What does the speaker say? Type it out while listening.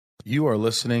You are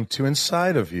listening to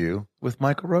Inside of You with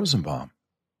Michael Rosenbaum.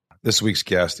 This week's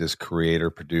guest is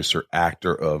creator, producer,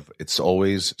 actor of It's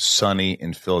Always Sunny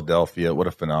in Philadelphia. What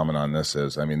a phenomenon this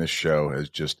is. I mean, this show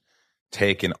has just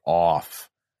taken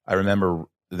off. I remember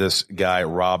this guy,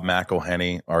 Rob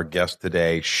McElhenney, our guest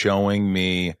today, showing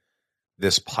me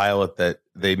this pilot that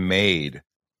they made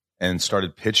and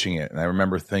started pitching it. And I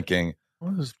remember thinking,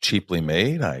 well, this is cheaply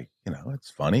made. It's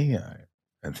funny.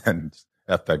 And then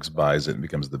FX buys it and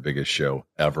becomes the biggest show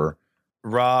ever.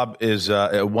 Rob is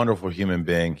a wonderful human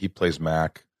being. He plays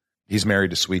Mac. He's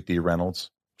married to Sweet Dee Reynolds.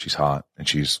 She's hot and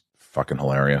she's fucking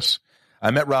hilarious.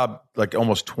 I met Rob like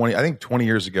almost 20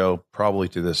 years ago, probably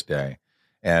to this day.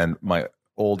 And my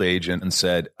old agent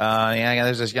said, yeah,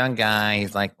 there's this young guy.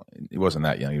 He's like, he wasn't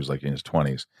that young. He was like in his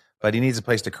 20s, but he needs a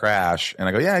place to crash. And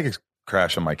I go, yeah, I can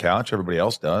crash on my couch. Everybody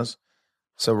else does.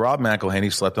 So Rob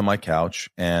McElhenney slept on my couch,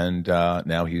 and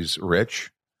now he's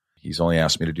rich. He's only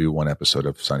asked me to do one episode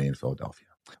of Sunny in Philadelphia.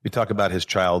 We talk about his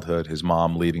childhood, his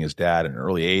mom leaving his dad at an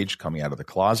early age, coming out of the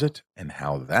closet, and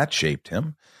how that shaped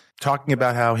him. Talking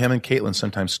about how him and Caitlin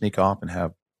sometimes sneak off and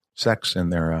have sex in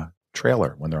their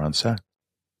trailer when they're on set.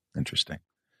 Interesting.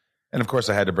 And, of course,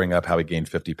 I had to bring up how he gained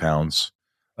 50 pounds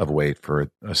of weight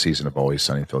for a season of Always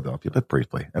Sunny in Philadelphia, but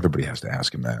briefly. Everybody has to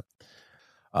ask him that.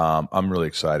 I'm really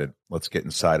excited. Let's get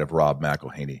inside of Rob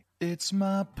McElhenney. It's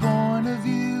my point of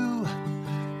view.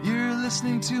 You're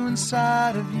listening to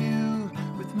Inside of You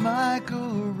with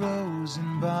Michael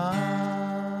Rosenbaum.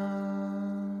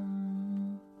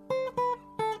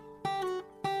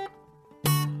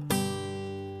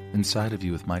 Inside of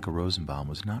You with Michael Rosenbaum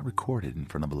was not recorded in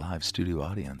front of a live studio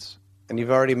audience. And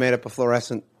you've already made up a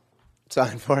fluorescent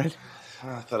sign for it?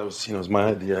 I thought it was my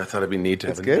idea. I thought it'd be neat to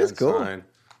have a good. It's cool. sign.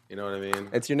 You know what I mean?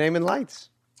 It's your name in lights.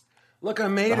 Look, I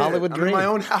made it. Hollywood dream. I'm in my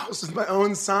own house with my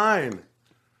own sign.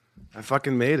 I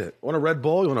fucking made it. Want a Red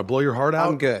Bull? You want to blow your heart out?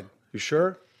 I'm good. You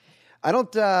sure? I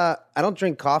don't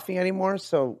drink coffee anymore.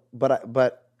 So, but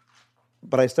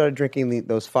I started drinking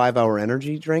those 5-hour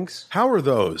energy drinks. How are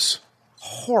those?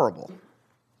 Horrible.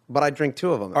 But I drink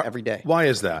 2 of them every day. Why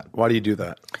is that? Why do you do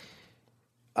that?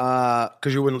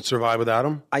 Because you wouldn't survive without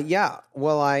them? Yeah.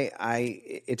 Well,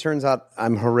 it turns out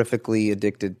I'm horrifically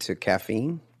addicted to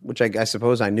caffeine, which I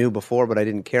suppose I knew before, but I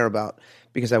didn't care about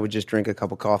because I would just drink a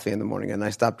cup of coffee in the morning, and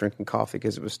I stopped drinking coffee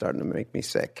because it was starting to make me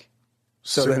sick.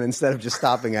 So then instead of just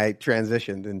stopping, I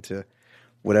transitioned into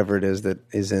whatever it is that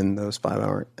is in those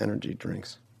 5-hour energy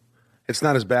drinks. It's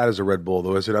not as bad as a Red Bull,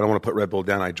 though, is it? I don't want to put Red Bull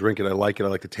down. I drink it. I like it. I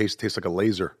like the taste. It tastes like a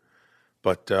laser.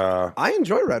 But I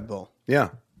enjoy Red Bull. Yeah.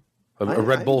 A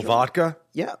Red Bull vodka?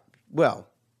 Yeah. Well,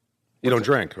 you don't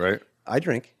drink, right? I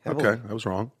drink heavily. Okay, I was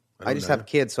wrong. I just have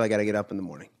kids, so I got to get up in the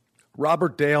morning.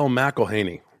 Robert Dale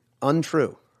McElhenney.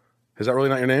 Untrue. Is that really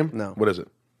not your name? No. What is it?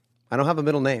 I don't have a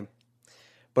middle name.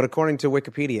 But according to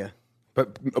Wikipedia.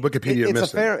 But Wikipedia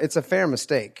missed it. It's a fair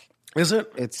mistake. Is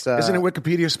it? Isn't it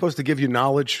Wikipedia supposed to give you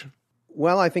knowledge?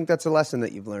 Well, I think that's a lesson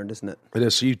that you've learned, isn't it? It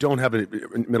is. So you don't have a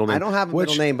middle name. I don't have a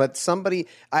middle name, but somebody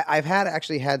I've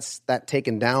actually had that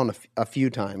taken down a few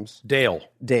times. Dale.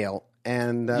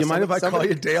 And you mind if I call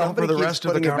you Dale for the rest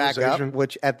of the conversation? Back up,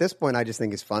 which at this point I just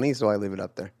think is funny, so I leave it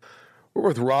up there. We're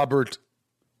with Robert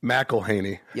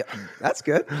McElhenney. Yeah, that's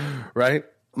good. Right?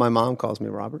 My mom calls me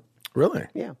Robert. Really?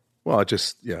 Yeah. Well,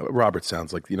 Robert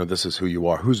sounds like, this is who you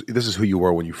are. This is who you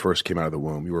were when you first came out of the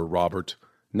womb. You were Robert,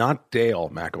 not Dale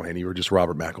McElhenney. You were just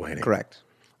Robert McElhenney. Correct.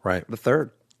 Right. The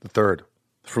third.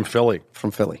 From Philly.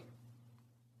 From Philly.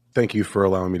 Thank you for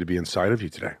allowing me to be inside of you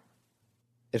today.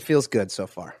 It feels good so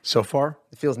far. So far?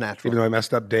 It feels natural. Even though I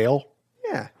messed up Dale?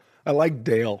 Yeah. I like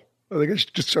Dale. I think I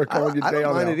should just start calling you Dale. I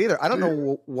don't mind it either. I don't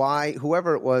know why,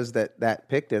 whoever it was that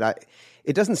picked it,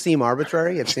 it doesn't seem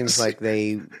arbitrary. It seems like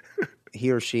he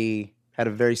or she had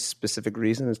a very specific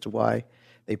reason as to why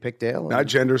they picked Dale. Not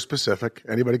gender specific.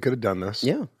 Anybody could have done this.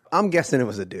 Yeah. I'm guessing it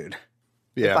was a dude.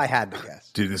 Yeah. If I had to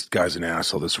guess. Dude, this guy's an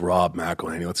asshole. This Rob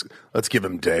McElhenney. Let's give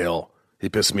him Dale. He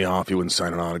pissed me off. He wouldn't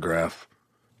sign an autograph.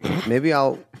 Maybe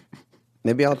I'll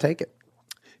take it.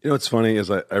 What's funny is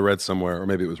I read somewhere, or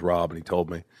maybe it was Rob, and he told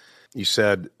me. You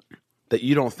said that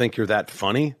you don't think you're that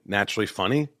funny, naturally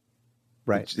funny.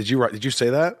 Right. Did you say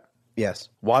that? Yes.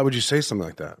 Why would you say something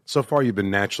like that? So far, you've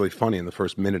been naturally funny in the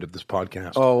first minute of this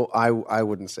podcast. Oh, I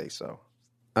wouldn't say so.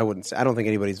 I don't think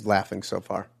anybody's laughing so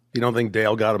far. You don't think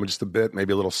Dale got him just a bit,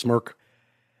 maybe a little smirk?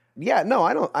 Yeah, no,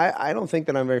 I don't. I don't think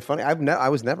that I'm very funny. I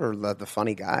was never the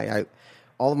funny guy.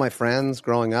 All of my friends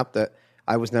growing up, that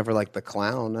I was never like the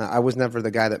clown. I was never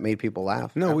the guy that made people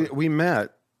laugh. No, we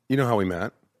met. You know how we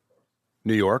met?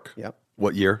 New York. Yep.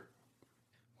 What year?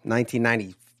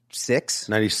 1992. 96.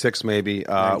 96 maybe. We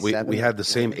 97, had the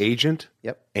same agent.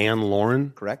 Yep. Ann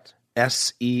Lauren. Correct.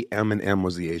 SEM&M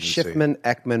was the agency. Schiffman,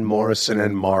 Ekman, Morrison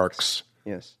and Marks.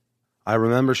 Yes. I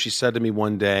remember she said to me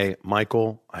one day,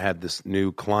 Michael, I had this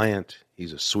new client.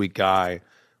 He's a sweet guy.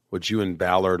 Would you and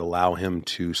Ballard allow him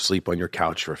to sleep on your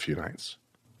couch for a few nights?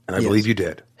 And I believe you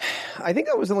did. I think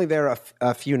I was only there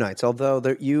a few nights, although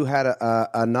you had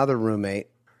another roommate,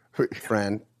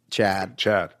 friend, Chad.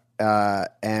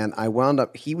 And I wound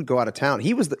up, he would go out of town.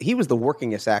 He was the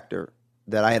workingest actor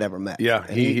that I had ever met. Yeah,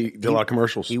 he did a lot of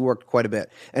commercials. He worked quite a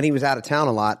bit. And he was out of town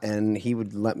a lot, and he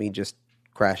would let me just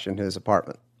crash in his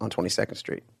apartment on 22nd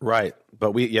Street. Right.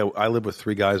 But I lived with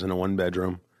 3 guys in a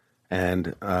 1-bedroom.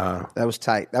 And that was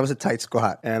tight. That was a tight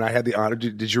squat. And I had the honor.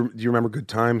 Do you remember good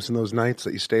times in those nights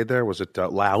that you stayed there? Was it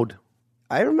loud?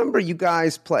 I remember you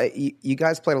guys played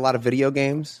a lot of video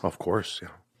games. Of course, yeah.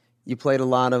 You played a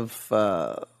lot of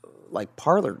like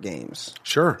parlor games.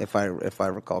 Sure. If I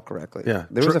recall correctly. Yeah.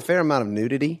 There was a fair amount of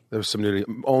nudity. There was some nudity.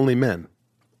 Only men.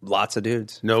 Lots of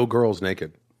dudes. No girls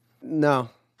naked. No.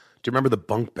 Do you remember the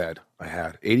bunk bed I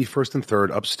had? 81st and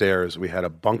 3rd upstairs. We had a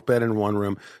bunk bed in one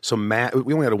room. So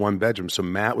we only had a 1-bedroom. So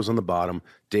Matt was on the bottom.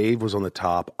 Dave was on the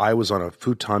top. I was on a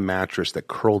futon mattress that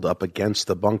curled up against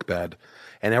the bunk bed.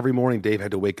 And every morning Dave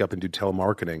had to wake up and do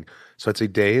telemarketing. So I'd say,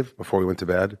 Dave, before we went to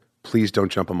bed, please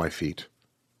don't jump on my feet.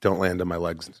 Don't land on my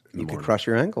legs in the morning. You could crush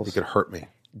your ankles. You could hurt me.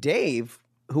 Dave,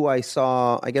 who I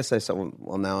saw,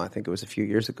 well, now I think it was a few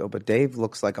years ago, but Dave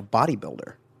looks like a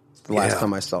bodybuilder. The last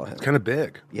time I saw him. It's kind of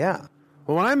big. Yeah.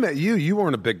 Well, when I met you, you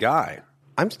weren't a big guy.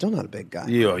 I'm still not a big guy.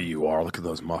 Yeah, you are. Look at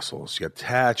those muscles. You got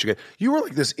tats. You were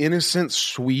like this innocent,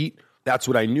 sweet. That's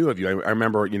what I knew of you. I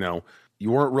remember, you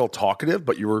weren't real talkative,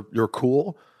 but you're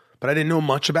cool. But I didn't know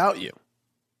much about you.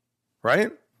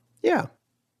 Right? Yeah.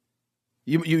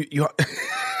 You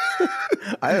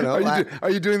I don't know. Are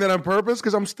you doing that on purpose?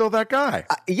 Because I'm still that guy.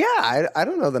 I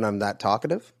don't know that I'm that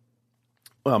talkative.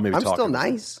 Well, maybe I'm still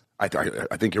nice. I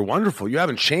think you're wonderful. You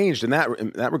haven't changed in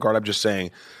that regard. I'm just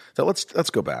saying that let's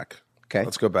go back. Okay.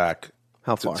 Let's go back.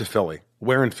 How far? To Philly.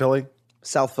 Where in Philly?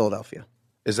 South Philadelphia.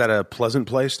 Is that a pleasant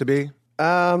place to be?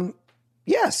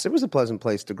 Yes, it was a pleasant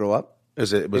place to grow up.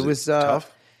 Was it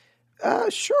tough?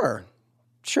 Sure.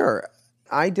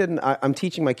 I'm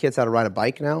teaching my kids how to ride a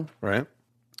bike now. Right.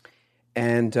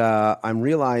 And I'm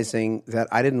realizing that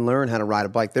I didn't learn how to ride a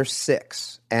bike. They're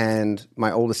 6, and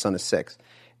my oldest son is 6.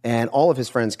 And all of his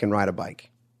friends can ride a bike.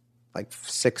 Like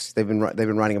 6, they've been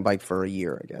riding a bike for a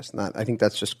year, I guess. I think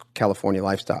that's just California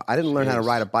lifestyle. I didn't learn how to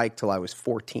ride a bike till I was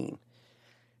 14,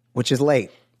 which is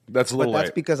late. That's a little late.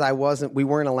 That's because we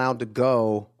weren't allowed to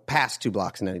go past 2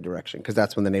 blocks in any direction because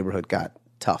that's when the neighborhood got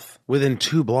tough. Within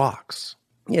 2 blocks.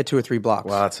 Yeah, 2 or 3 blocks.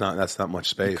 Well, that's not much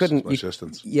space. Much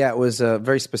distance. Yeah, it was a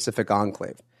very specific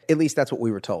enclave. At least that's what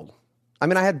we were told. I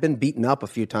mean, I had been beaten up a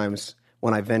few times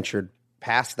when I ventured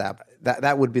past that.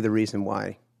 That would be the reason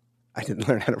why I didn't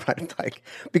learn how to ride a bike,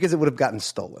 because it would have gotten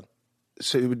stolen.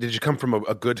 So did you come from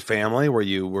a good family? Were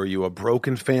you a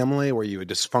broken family? Were you a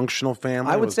dysfunctional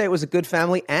family? I would say it was a good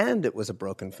family and it was a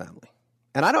broken family.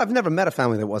 And I've never met a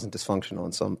family that wasn't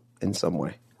dysfunctional in some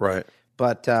way. Right.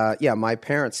 But my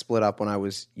parents split up when I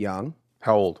was young.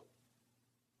 How old?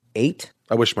 8.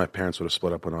 I wish my parents would have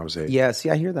split up when I was 8. Yeah,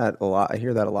 see, I hear that a lot.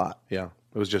 Yeah.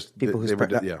 It was just people they were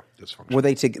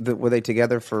dysfunctional. Were they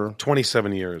together for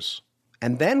 27 years?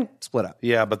 And then split up.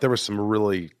 Yeah, but there were some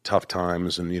really tough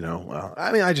times, and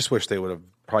I just wish they would have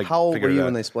probably. How old were you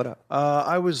when they split up?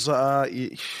 I was. I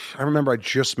remember I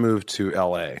just moved to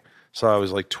L.A., so I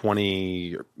was like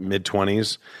mid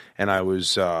 20s, and I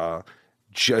was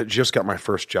just got my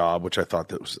first job, which I thought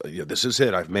that was this is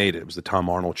it. I've made it. It was the Tom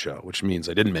Arnold show, which means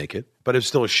I didn't make it, but it was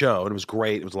still a show, and it was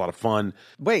great. It was a lot of fun.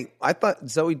 Wait, I thought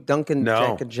Zoe Duncan,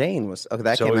 Jack and Jane was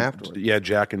came afterwards. Yeah,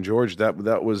 Jack and George. That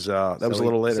was a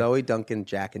little later. Zoe Duncan,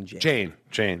 Jack and Jane.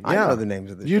 Jane. I know the names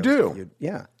of the shows. You do.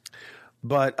 Yeah.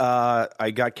 But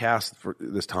I got cast for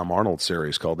this Tom Arnold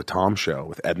series called The Tom Show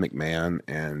with Ed McMahon,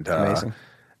 and amazing.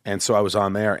 And so I was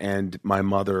on there, and my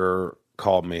mother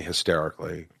called me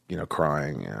hysterically,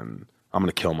 crying, and I'm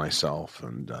going to kill myself.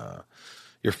 And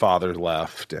your father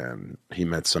left, and he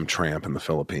met some tramp in the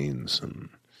Philippines and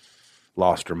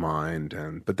lost her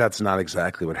mind. But that's not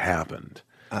exactly what happened.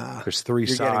 There's 3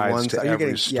 sides to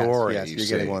every story. Yes, you're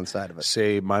getting one side of it.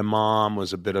 Say, my mom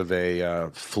was a bit of a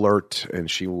flirt,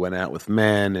 and she went out with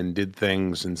men and did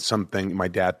things, and my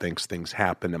dad thinks things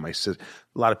happen, and my sister,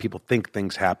 a lot of people think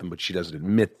things happen, but she doesn't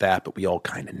admit that, but we all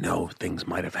kind of know things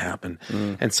might have happened.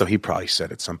 And so he probably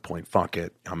said at some point, fuck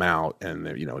it, I'm out. And,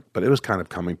 but it was kind of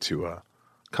coming to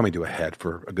a head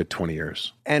for a good 20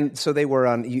 years. And so they were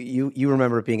on, you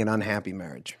remember it being an unhappy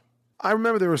marriage. I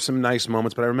remember there were some nice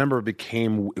moments, but I remember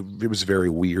it was very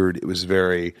weird. It was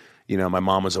very, my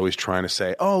mom was always trying to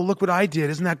say, oh, look what I did.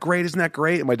 Isn't that great? Isn't that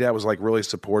great? And my dad was like really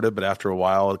supportive, but after a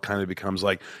while it kind of becomes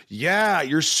like, yeah,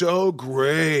 you're so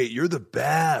great. You're the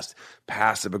best.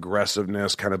 Passive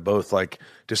aggressiveness, kind of both like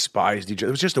despised each other.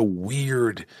 It was just a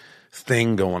weird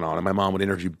thing going on. And my mom would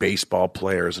interview baseball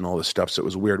players and all this stuff. So it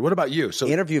was weird. What about you? So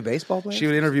Interview baseball players? she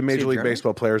would interview Major League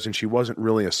Baseball players, and she wasn't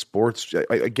really a sports.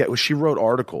 I get she wrote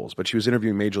articles, but she was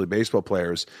interviewing Major League Baseball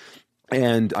players.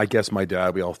 And I guess my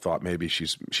dad, we all thought maybe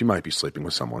she might be sleeping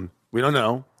with someone. We don't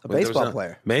know. A baseball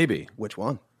player? Maybe. Which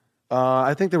one?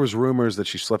 I think there was rumors that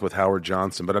she slept with Howard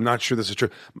Johnson, but I'm not sure this is true.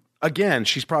 Again,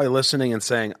 she's probably listening and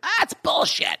saying, it's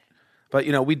bullshit. But,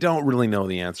 we don't really know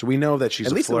the answer. We know that she's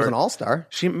At least flirt. it was an all-star.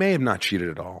 She may have not cheated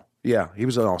at all. Yeah, he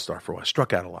was an all-star for a while.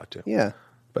 Struck out a lot, too. Yeah.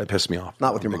 But it pissed me off.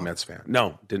 Not with your I'm a big mom. Mets fan.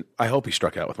 No, didn't. I hope he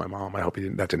struck out with my mom. I hope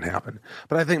that didn't happen.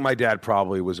 But I think my dad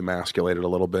probably was emasculated a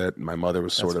little bit. And my mother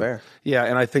was sort of fair. Yeah,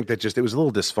 and I think that it was a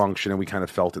little dysfunction, and we kind of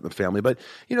felt it in the family. But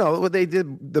they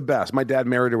did the best. My dad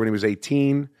married her when he was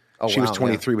 18. She was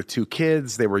 23 with 2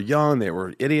 kids. They were young. They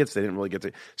were idiots. They didn't really get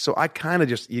to. So I kind of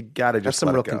you got to just That's some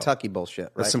let real it go. Kentucky bullshit,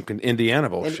 right? That's some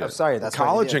Indiana bullshit. sorry, that's right,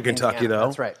 college in Kentucky, Indiana. though.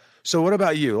 That's right. So what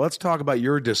about you? Let's talk about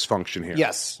your dysfunction here.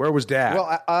 Yes. Where was Dad?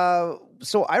 Well,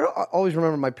 so I always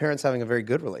remember my parents having a very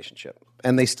good relationship,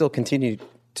 and they still continue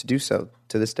to do so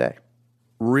to this day.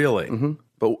 Really? Mm-hmm.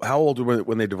 But how old were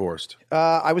when they divorced?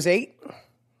 I was 8.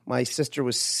 My sister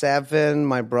was 7.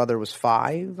 My brother was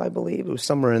 5, I believe. It was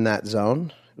somewhere in that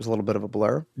zone. It was a little bit of a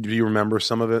blur. Do you remember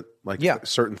some of it? Like Yeah.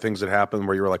 certain things that happened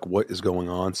where you were like, what is going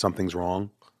on? Something's wrong.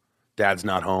 Dad's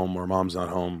not home or mom's not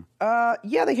home.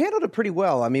 Yeah, they handled it pretty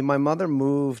well. I mean, my mother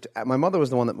was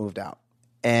the one that moved out.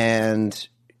 And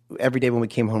every day when we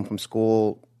came home from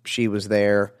school, she was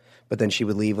there. But then she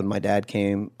would leave when my dad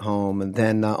came home. And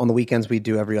then on the weekends, we'd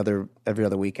do every other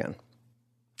weekend.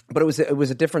 But it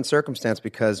was a different circumstance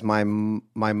because my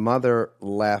mother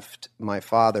left my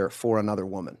father for another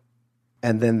woman.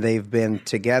 And then they've been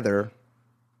together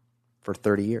for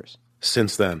 30 years.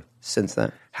 Since then? Since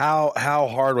then. How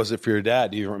hard was it for your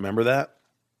dad? Do you remember that?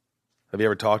 Have you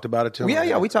ever talked about it to him?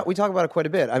 Yeah, we talk about it quite a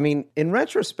bit. I mean, in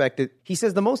retrospect, he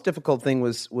says the most difficult thing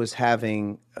was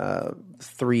having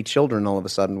 3 children all of a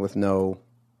sudden with no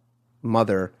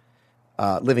mother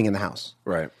living in the house.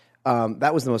 Right.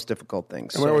 That was the most difficult thing.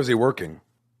 And where was he working?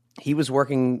 He was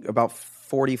working about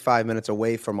 45 minutes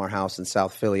away from our house in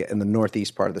South Philly in the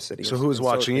northeast part of the city. So who was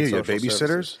watching you? You had babysitters?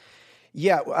 Services.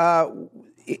 Yeah.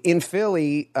 In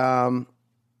Philly,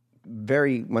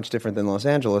 very much different than Los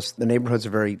Angeles. The neighborhoods are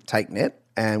very tight-knit,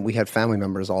 and we had family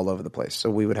members all over the place. So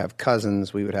we would have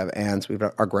cousins, we would have aunts,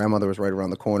 our grandmother was right around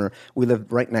the corner. We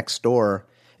lived right next door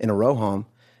in a row home,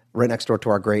 right next door to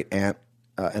our great-aunt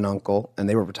and uncle, and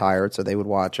they were retired, so they would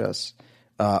watch us.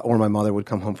 Or my mother would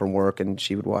come home from work, and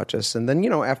she would watch us. And then,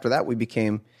 after that, we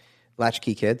became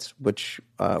latchkey kids, which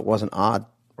wasn't odd.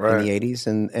 Right. In the 80s,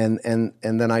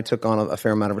 and then I took on a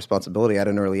fair amount of responsibility at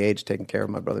an early age, taking care of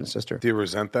my brother and sister. Do you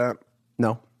resent that?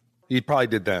 No. You probably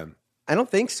did then. I don't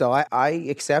think so. I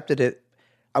accepted it.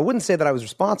 I wouldn't say that I was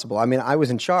responsible. I mean, I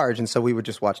was in charge, and so we would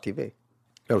just watch TV.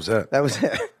 That was it? That was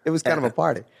it. It was kind of a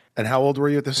party. And how old were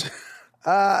you at this?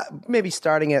 Maybe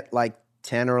starting at like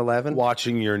 10 or 11.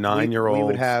 Watching your 9-year-old we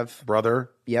would have, brother?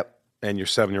 Yep. And your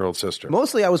 7-year-old sister?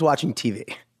 Mostly I was watching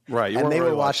TV. Right. And they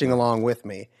were watching along with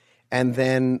me. And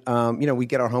then, we'd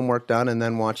get our homework done and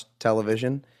then watch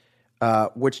television,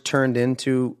 which turned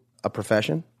into a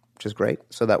profession, which is great.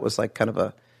 So that was like kind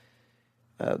of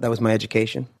that was my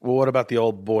education. Well, what about the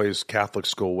old boys Catholic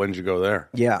school? When did you go there?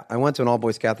 Yeah, I went to an all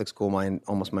boys Catholic school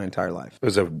almost my entire life.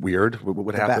 Was it weird?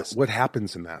 What happened? What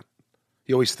happens in that?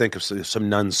 You always think of some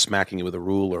nuns smacking you with a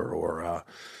ruler or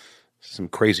some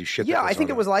crazy shit. Yeah, I think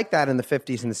it was like that in the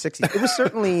 50s and the 60s. It was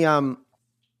certainly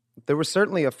there was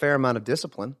certainly a fair amount of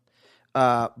discipline.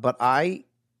 But I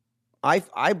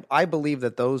believe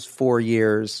that those 4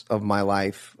 years of my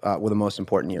life were the most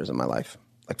important years of my life,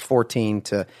 like 14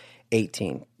 to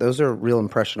 18. Those are real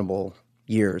impressionable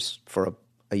years for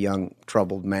a young,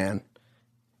 troubled man,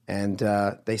 and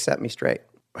they set me straight.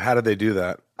 How did they do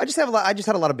that? I just had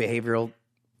a lot of behavioral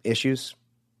issues.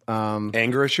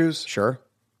 Anger issues? Sure.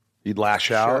 You'd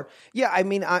lash out? Sure. Yeah, I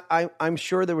mean, I'm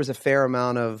sure there was a fair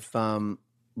amount of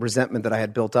resentment that I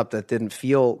had built up that didn't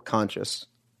feel conscious.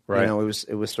 Right.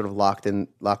 It was sort of locked in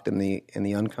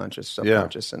the unconscious,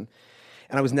 subconscious, and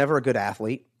I was never a good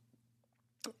athlete,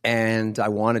 and I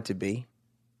wanted to be,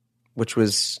 which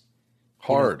was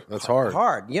hard. That's hard.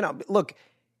 Hard. Look,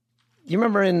 you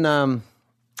remember in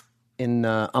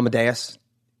Amadeus?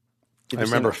 I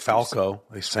remember Falco.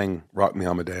 They sang "Rock Me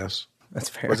Amadeus." That's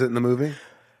fair. Was it in the movie?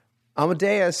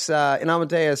 Amadeus, in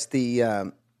Amadeus,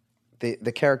 the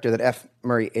character that F.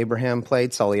 Murray Abraham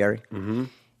played, Salieri,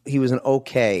 he was an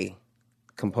okay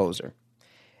composer,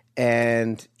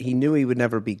 and he knew he would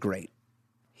never be great.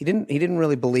 He didn't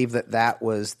really believe that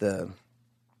was the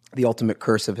ultimate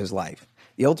curse of his life.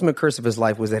 The ultimate curse of his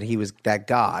life was that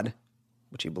God,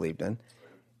 which he believed in,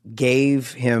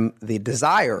 gave him the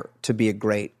desire to be a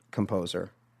great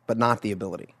composer, but not the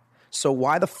ability. So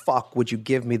why the fuck would you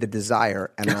give me the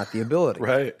desire and not the ability?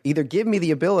 Right. Either give me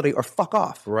the ability or fuck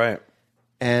off. Right.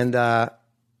 And I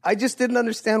just didn't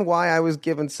understand why I was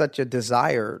given such a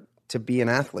desire to be an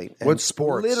athlete. And What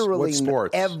sports? Literally What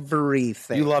sports?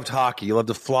 everything. You loved hockey. You loved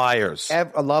the Flyers. I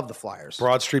love the Flyers.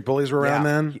 Broad Street Bullies were around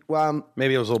then? Well,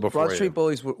 maybe it was a little before Broad Street you.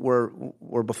 Bullies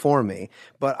were before me,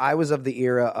 but I was of the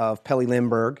era of Pelle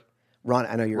Lindbergh.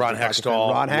 I know you're Ron a fan.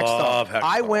 Hextall. Ron Hextall. Love Hextall.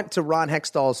 I went to Ron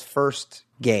Hextall's first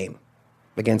game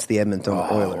against the Edmonton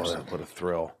Oilers. What a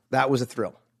thrill. That was a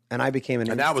thrill. And I became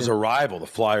And that was a rival, the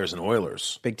Flyers and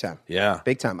Oilers. big time. Yeah.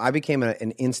 Big time. I became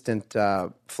an instant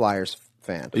Flyers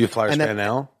fan. Are you a Flyers fan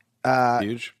now?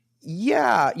 Huge?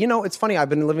 Yeah. You know, it's funny. I've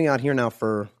been living out here now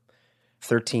for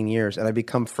 13 years, and I've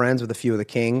become friends with a few of the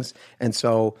Kings. And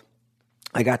so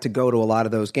I got to go to a lot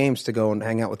of those games to go and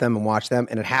hang out with them and watch them.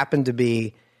 And it happened to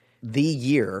be the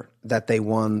year that they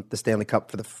won the Stanley Cup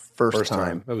for the first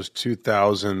time. That was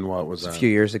 2000. What was that? A few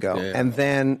years ago. Yeah. And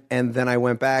then I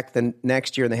went back the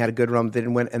next year and they had a good run, they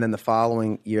didn't win, and then the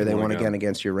following year they won again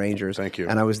against your Rangers. Thank you.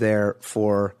 And I was there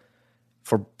for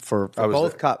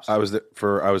both cups. I was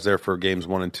there for games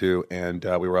 1 and 2, and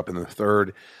we were up in the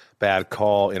third. Bad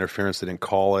call, interference. They didn't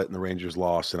call it, and the Rangers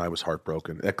lost, and I was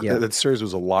heartbroken. That series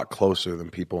was a lot closer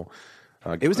than people.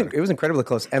 It was incredibly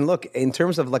close. And look, in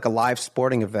terms of like a live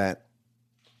sporting event,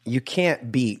 you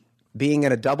can't beat being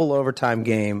in a double overtime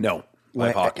game. No,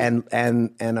 live hockey.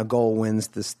 and a goal wins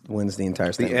the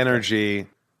entire thing. The energy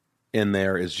in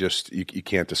there is just you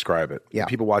can't describe it. Yeah.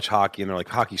 People watch hockey and they're like,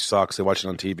 hockey sucks. They watch it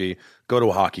on TV. Go to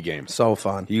a hockey game. So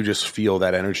fun. You just feel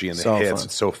that energy in the So hits. fun.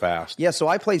 It's so fast. Yeah, so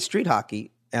I played street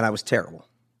hockey and I was terrible.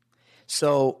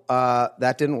 So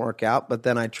that didn't work out. But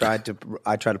then I tried to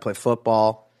play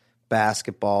football,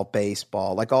 basketball,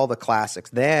 baseball, like all the classics.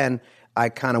 Then I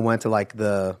kind of went to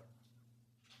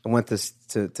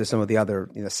to some of the other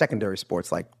secondary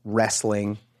sports like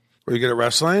wrestling. Were you good at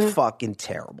wrestling? Fucking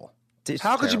terrible. Just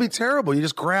How could you be terrible? You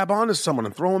just grab onto someone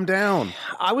and throw them down.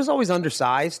 I was always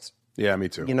undersized. Yeah, me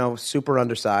too. Super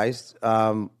undersized,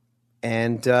 and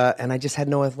I just had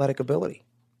no athletic ability.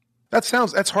 That's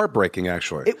heartbreaking,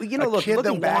 actually. Look, kid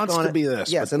looking that back wants on to it, be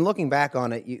this. yes, and looking back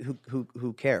on it,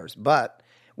 who cares? But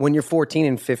when you're 14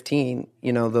 and 15,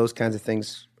 those kinds of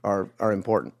things are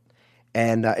important,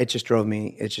 and it just drove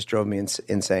me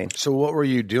insane. So what were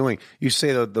you doing? You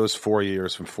say that those 4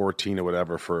 years from 14 or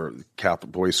whatever for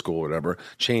Catholic boys' school or whatever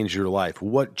changed your life.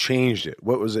 What changed it?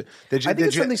 What was it? I think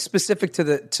it's something specific to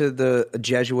the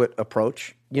Jesuit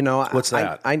approach. What's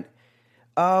that?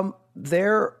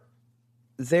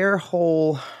 Their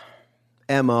whole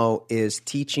MO is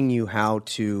teaching you how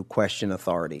to question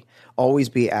authority. Always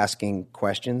be asking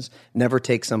questions. Never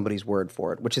take somebody's word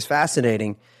for it, which is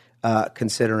fascinating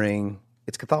considering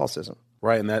it's Catholicism.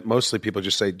 Right, and that mostly people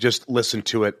just say, just listen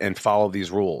to it and follow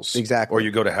these rules. Exactly. Or you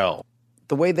go to hell.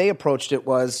 The way they approached it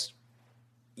was,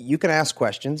 you can ask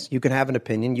questions, you can have an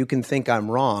opinion, you can think I'm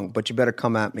wrong, but you better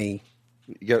come at me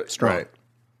strong. Right.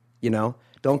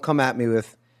 Don't come at me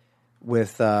with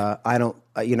I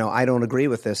don't agree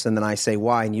with this, and then I say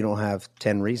why, and you don't have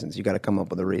 10 reasons. You got to come up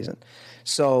with a reason.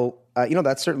 So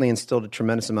that certainly instilled a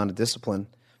tremendous amount of discipline.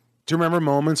 Do you remember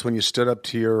moments when you stood up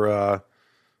to your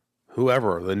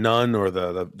whoever, the nun or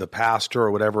the pastor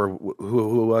or whatever,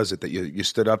 who was it that you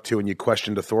stood up to and you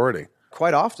questioned authority?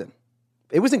 Quite often,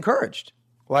 it was encouraged.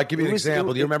 Well, I'll give you an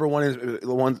example. Do you remember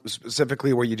one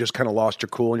specifically where you just kind of lost your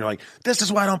cool and you're like, "This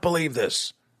is why I don't believe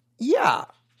this." Yeah.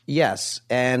 Yes,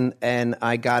 and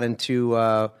I got into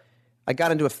a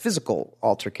physical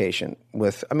altercation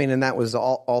with. And that was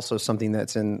also something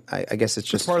that's in. I guess it's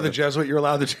just part of the Jesuit. You're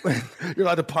allowed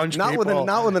to punch not people.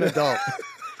 Not with an adult.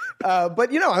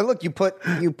 But look, you put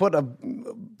a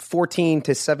 14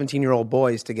 to 17-year-old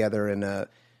boys together in a.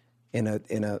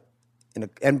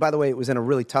 And by the way, it was in a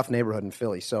really tough neighborhood in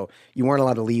Philly, so you weren't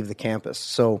allowed to leave the campus.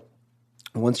 So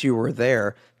once you were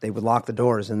there, they would lock the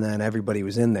doors, and then everybody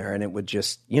was in there, and it would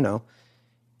just,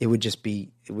 it would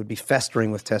be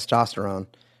festering with testosterone.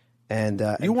 And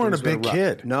you weren't a big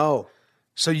kid. No.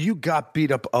 So you got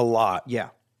beat up a lot. Yeah.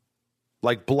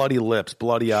 Like bloody lips,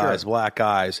 bloody eyes, black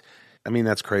eyes.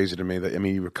 That's crazy to me.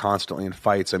 You were constantly in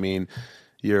fights.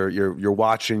 You're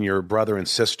watching your brother and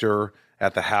sister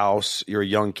at the house. You're a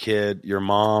young kid. Your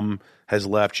mom has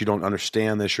left. You don't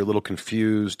understand this. You're a little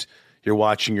confused. You're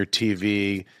watching your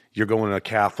TV. You're going to a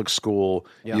Catholic school.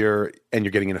 Yeah. You're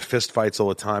getting into fist fights all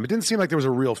the time. It didn't seem like there was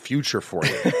a real future for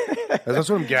you. That's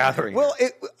what I'm gathering. Well,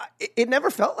 it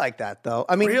never felt like that, though.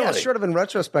 I mean, Really? yeah, sort of in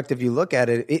retrospect, if you look at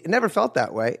it, it never felt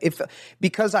that way.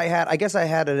 Because I guess I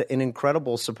had an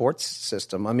incredible support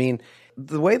system. I mean,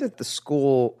 the way that the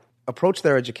school approached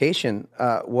their education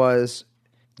was,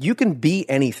 you can be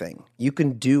anything, you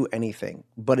can do anything,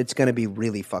 but it's going to be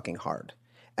really fucking hard.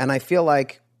 And I feel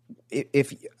like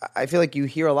you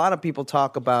hear a lot of people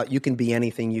talk about you can be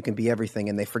anything, you can be everything,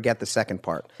 and they forget the second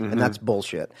part, and that's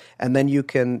bullshit. And then you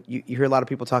hear a lot of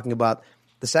people talking about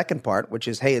the second part, which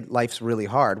is, hey, life's really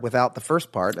hard, without the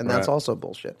first part, and that's also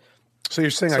bullshit. So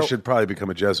you're saying I should probably become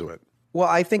a Jesuit? Well,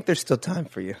 I think there's still time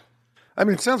for you. I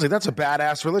mean, it sounds like that's a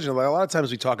badass religion. Like, a lot of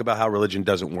times we talk about how religion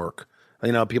doesn't work.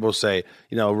 You know, people say,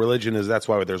 religion that's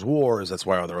why there's wars, that's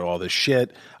why there's all this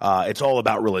shit. It's all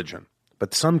about religion.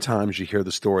 But sometimes you hear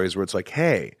the stories where it's like,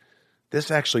 hey,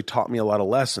 this actually taught me a lot of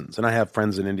lessons. And I have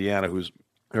friends in Indiana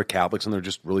they're Catholics, and they're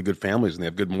just really good families, and they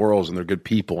have good morals, and they're good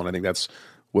people. And I think that's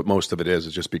what most of it is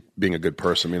just being a good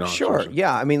person. Sure,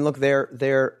 yeah. I mean, look,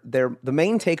 the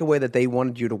main takeaway that they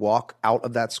wanted you to walk out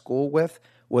of that school with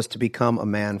was to become a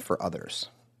man for others.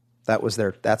 That's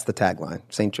the tagline.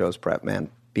 St. Joe's Prep,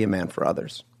 man, be a man for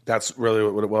others. That's really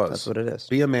what it was. That's what it is.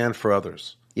 Be a man for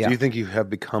others. Yeah. Do you think you have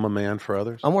become a man for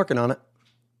others? I'm working on it.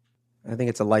 I think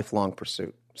it's a lifelong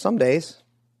pursuit. Some days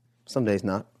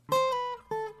not.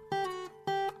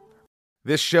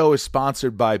 This show is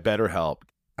sponsored by BetterHelp.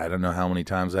 I don't know how many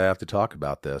times I have to talk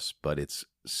about this, but it's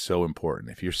so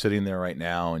important. If you're sitting there right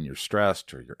now and you're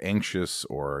stressed or you're anxious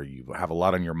or you have a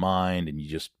lot on your mind and you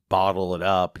just bottle it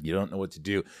up and you don't know what to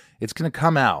do, it's going to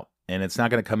come out, and it's not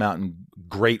going to come out in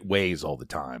great ways all the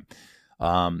time.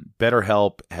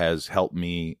 BetterHelp has helped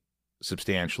me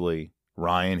substantially.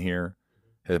 Ryan here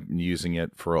have been using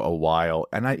it for a while.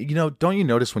 And don't you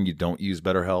notice when you don't use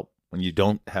BetterHelp, when you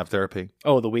don't have therapy?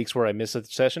 Oh, the weeks where I miss a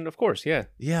session? Of course, yeah.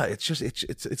 Yeah,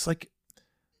 it's like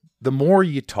the more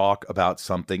you talk about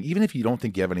something, even if you don't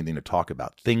think you have anything to talk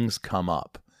about, things come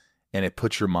up and it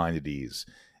puts your mind at ease.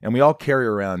 And we all carry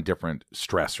around different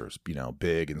stressors,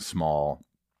 big and small.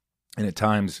 And at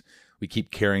times we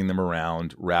keep carrying them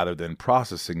around rather than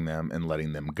processing them and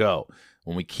letting them go.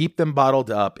 When we keep them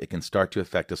bottled up, it can start to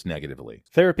affect us negatively.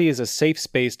 Therapy is a safe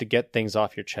space to get things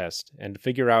off your chest and to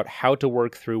figure out how to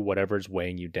work through whatever's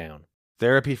weighing you down.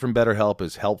 Therapy from BetterHelp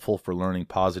is helpful for learning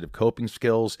positive coping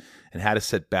skills and how to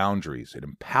set boundaries. It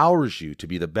empowers you to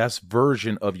be the best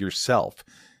version of yourself.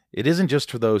 It isn't just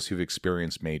for those who've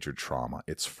experienced major trauma.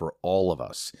 It's for all of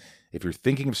us. If you're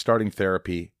thinking of starting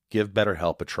therapy, give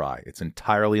BetterHelp a try. It's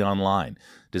entirely online,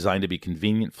 designed to be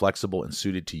convenient, flexible, and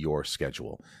suited to your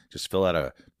schedule. Just fill out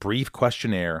a brief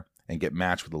questionnaire and get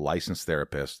matched with a licensed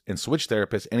therapist, and switch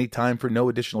therapists anytime for no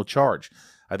additional charge.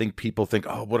 I think people think,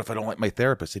 oh, what if I don't like my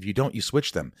therapist? If you don't, you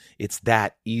switch them. It's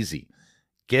that easy.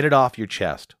 Get it off your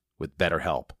chest with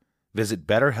BetterHelp. Visit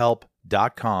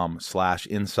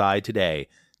BetterHelp.com/inside today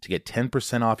to get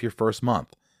 10% off your first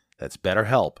month. That's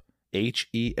BetterHelp,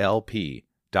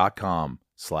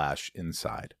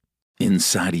 HELP.com/inside.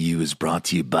 Inside of You is brought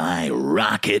to you by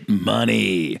Rocket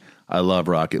Money. I love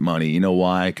Rocket Money. You know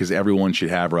why? Because everyone should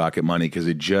have Rocket Money, because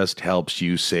it just helps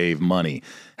you save money.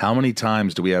 How many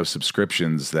times do we have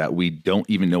subscriptions that we don't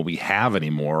even know we have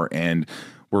anymore, and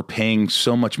we're paying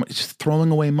so much money? It's just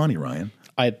throwing away money, Ryan.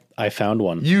 I found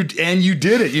one. You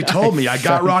did it. You told me. I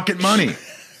got Rocket Money.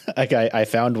 I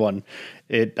found one.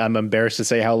 I'm embarrassed to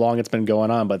say how long it's been going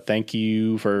on, but thank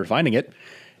you for finding it.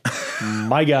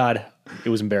 My God, it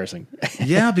was embarrassing.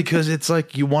 Yeah, because it's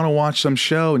like you want to watch some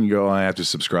show and you go, I have to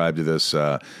subscribe to this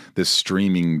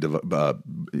streaming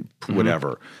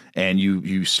whatever. And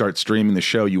you start streaming the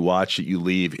show, you watch it, you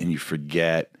leave, and you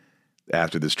forget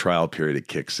after this trial period it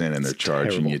kicks in and they're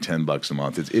charging you $10 a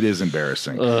month. It is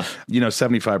embarrassing.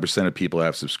 75% of people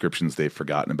have subscriptions they've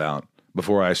forgotten about.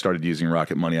 Before I started using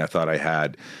Rocket Money, I thought I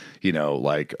had,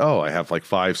 I have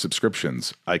 5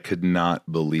 subscriptions. I could not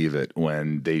believe it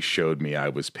when they showed me I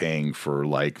was paying for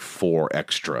 4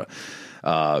 extra.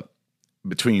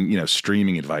 Between,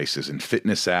 streaming devices and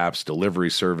fitness apps, delivery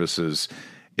services,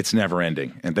 it's never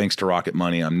ending. And thanks to Rocket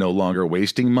Money, I'm no longer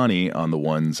wasting money on the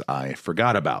ones I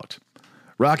forgot about.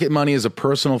 Rocket Money is a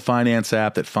personal finance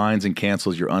app that finds and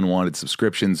cancels your unwanted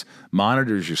subscriptions,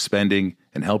 monitors your spending,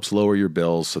 and helps lower your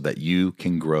bills so that you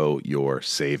can grow your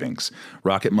savings.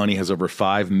 Rocket Money has over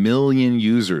 5 million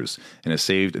users and has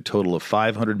saved a total of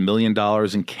 $500 million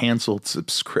in canceled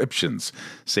subscriptions,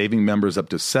 saving members up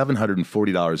to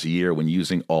 $740 a year when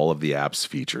using all of the app's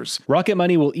features. Rocket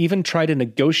Money will even try to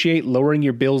negotiate lowering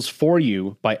your bills for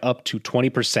you by up to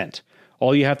 20%.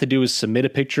 All you have to do is submit a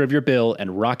picture of your bill,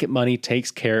 and Rocket Money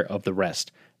takes care of the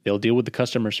rest. They'll deal with the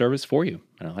customer service for you,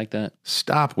 and I like that.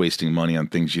 Stop wasting money on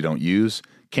things you don't use.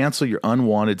 Cancel your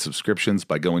unwanted subscriptions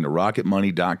by going to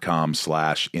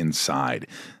rocketmoney.com/inside.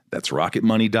 That's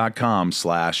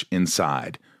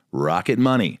rocketmoney.com/inside.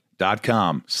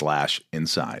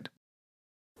 rocketmoney.com/inside.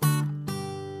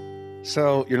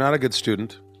 So you're not a good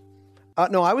student.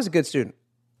 No, I was a good student.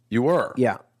 You were?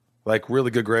 Yeah. Like really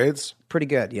good grades? Pretty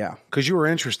good, yeah. Because you were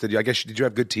interested. I guess, did you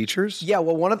have good teachers? Yeah,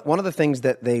 well, one of the things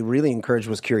that they really encouraged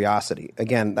was curiosity.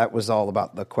 Again, that was all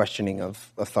about the questioning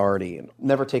of authority and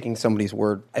never taking somebody's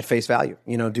word at face value.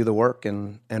 You know, do the work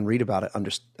and read about it,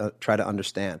 try to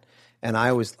understand. And I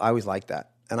always liked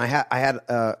that. And I had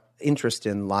interest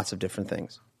in lots of different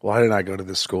things. Why didn't I go to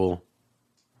this school?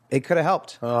 It could have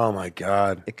helped. Oh my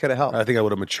God. It could have helped. I think I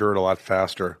would have matured a lot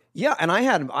faster. Yeah, and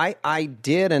I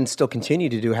did and still continue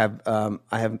to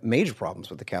I have major problems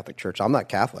with the Catholic Church. I'm not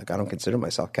Catholic. I don't consider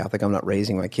myself Catholic. I'm not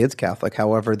raising my kids Catholic.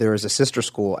 However, there is a sister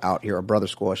school out here, a brother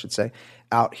school, I should say,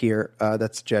 out here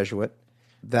that's Jesuit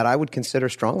that I would consider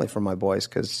strongly for my boys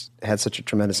because it had such a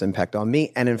tremendous impact on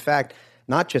me. And in fact,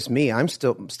 not just me, I'm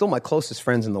still my closest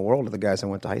friends in the world are the guys I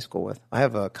went to high school with. I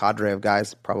have a cadre of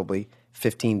guys, probably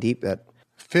 15 deep, that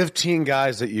 15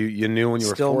 guys that you knew when you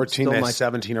were 14, and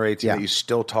 17 or 18 that you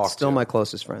still talk to. Still my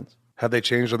closest friends. Have they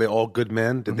changed? Are they all good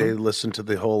men? Did they listen to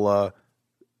the whole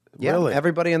yeah, really?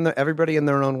 everybody in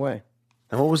their own way.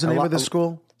 And what was the name of the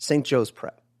school? St. Joe's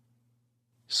Prep.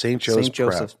 St.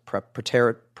 Joseph's Prep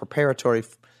preparatory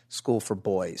school for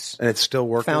boys. And it's still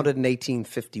working? Founded in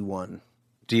 1851.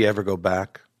 Do you ever go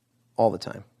back? All the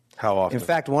time. How often? In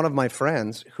fact, one of my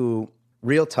friends who,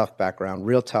 real tough background,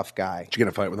 real tough guy. Did you get in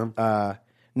a fight with him?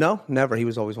 No, never. He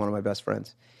was always one of my best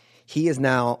friends. He is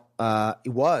now, he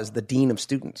was the dean of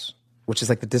students, which is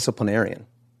like the disciplinarian.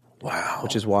 Wow.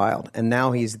 Which is wild. And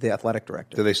now he's the athletic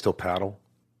director. Do they still paddle?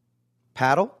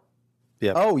 Paddle?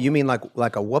 Yeah. Oh, you mean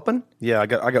like a whooping? Yeah, I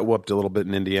got whooped a little bit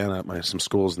in Indiana at some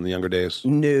schools in the younger days.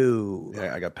 No.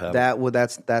 Yeah, I got paddled.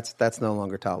 That's no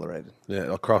longer tolerated. Yeah,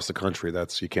 across the country,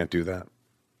 you can't do that.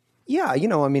 Yeah,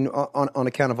 I mean, on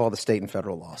account of all the state and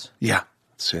federal laws. Yeah,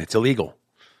 it's illegal.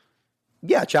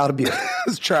 Yeah, child abuse.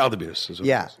 It's child abuse.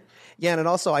 Yeah. Yeah, and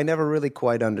also I never really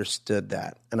quite understood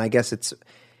that. And I guess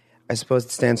I suppose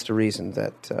it stands to reason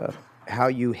that how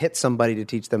you hit somebody to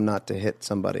teach them not to hit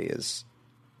somebody is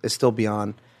still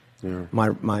beyond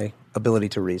my ability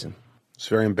to reason. It's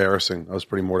very embarrassing. I was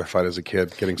pretty mortified as a kid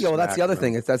getting smacked. Yeah, well, that's the other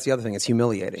thing. It's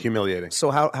humiliating. Humiliating.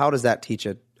 So how does that teach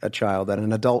a child that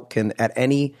an adult can at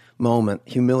any moment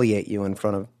humiliate you in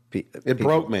front of people? It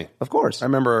broke me. Of course. I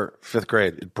remember 5th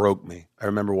grade. It broke me. I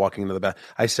remember walking into the bath.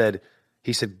 The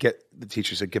teacher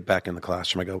said, get back in the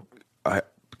classroom. I go,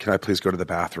 can I please go to the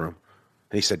bathroom?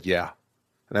 And he said, yeah.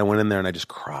 And I went in there and I just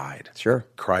cried. Sure.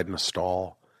 Cried in a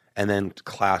stall. And then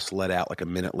class let out like a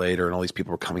minute later and all these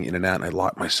people were coming in and out and I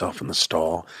locked myself in the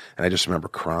stall. And I just remember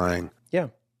crying. Yeah.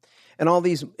 And all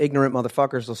these ignorant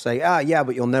motherfuckers will say, yeah,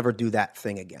 but you'll never do that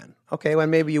thing again. Okay, well,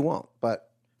 maybe you won't, but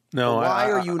no,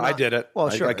 why are you not? I did it. Well,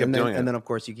 sure. I kept doing it. And then, of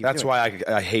course, you keep That's doing it.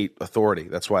 why I hate authority.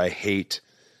 That's why I hate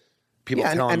people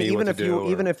telling me what to do.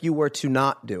 Even if you were to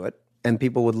not do it, and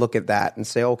people would look at that and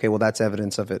say, okay, well, that's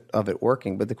evidence of it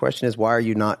working. But the question is, why are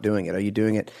you not doing it? Are you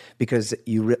doing it because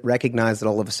you recognize that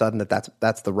all of a sudden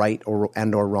that's the right or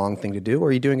wrong thing to do? Or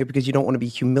are you doing it because you don't want to be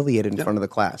humiliated in front of the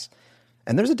class?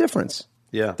 And there's a difference.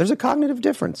 Yeah. There's a cognitive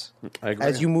difference I agree.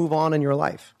 as you move on in your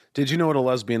life. Did you know what a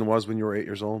lesbian was when you were 8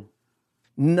 years old?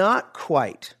 Not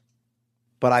quite,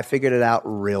 but I figured it out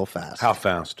real fast. How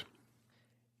fast?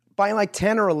 By like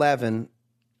 10 or 11,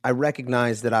 I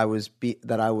recognized that I was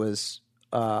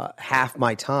half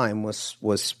my time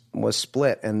was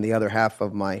split, and the other half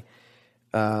of my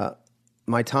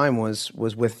time was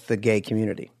with the gay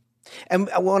community. And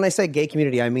when I say gay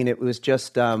community, I mean it was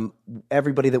just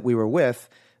everybody that we were with.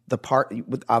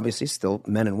 Obviously still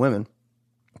men and women,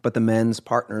 but the men's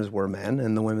partners were men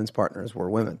and the women's partners were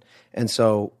women, and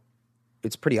so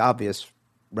it's pretty obvious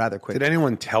rather quickly. Did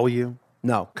anyone tell you?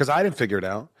 No, because I didn't figure it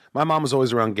out. My mom was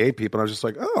always around gay people, and I was just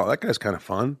like, oh, that guy's kind of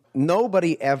fun.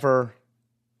 Nobody ever,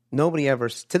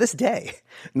 to this day,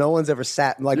 no one's ever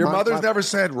sat like your mother's never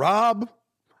said, Rob,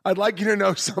 I'd like you to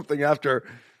know something after.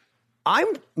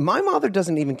 My mother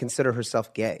doesn't even consider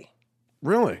herself gay.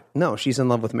 Really? No, she's in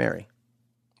love with Mary.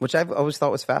 which I've always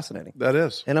thought was fascinating. That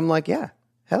is. And I'm like, yeah,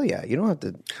 hell yeah. You don't have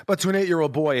to. But to an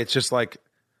 8-year-old boy, it's just like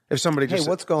if somebody Hey, just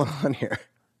what's going on here?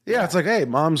 yeah, it's like, hey,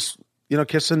 mom's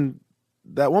kissing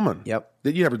that woman. Yep.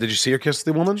 Did you see her kiss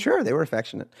the woman? Sure, they were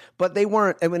affectionate, but they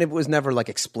weren't. I mean, it was never like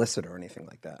explicit or anything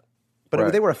like that. But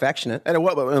Right. they were affectionate. And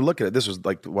look at it. This was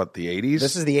like what, the 80s?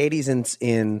 This is the 80s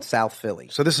in South Philly.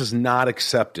 So this is not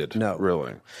accepted. No.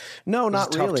 Really. No,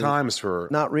 not Tough really. times for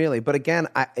Not really. But again,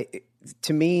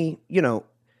 to me,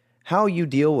 how you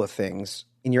deal with things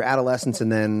in your adolescence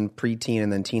and then preteen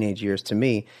and then teenage years, to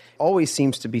me, always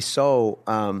seems to be so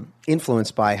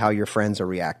influenced by how your friends are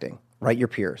reacting, right? Your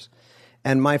peers.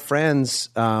 And my friends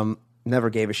never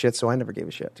gave a shit, so I never gave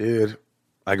a shit. Dude,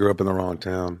 I grew up in the wrong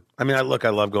town. I mean, I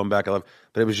love going back. But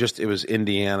it was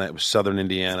Indiana. It was Southern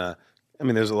Indiana. I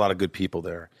mean, there's a lot of good people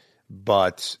there.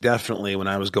 But definitely when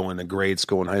I was going to grade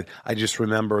school, and I just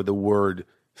remember the word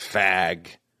fag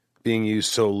being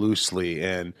used so loosely,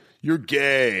 and you're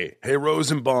gay. Hey,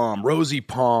 Rosenbaum, Rosie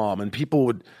Palm. And people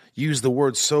would use the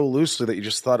word so loosely that you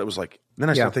just thought it was like, then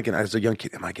I started thinking as a young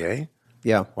kid, am I gay?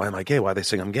 Yeah. Why am I gay? Why are they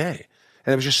saying I'm gay?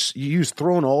 And it was just used,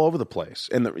 thrown all over the place.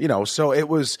 And, so it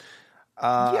was,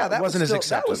 That wasn't as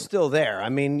accepted. That was still there. I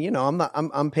mean,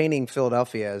 I'm painting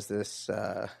Philadelphia as this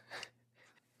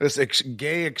this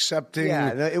gay accepting,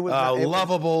 it was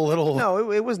lovable little.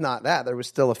 No, it was not that. There was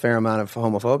still a fair amount of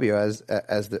homophobia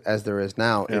as there is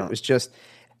now. Yeah. It was just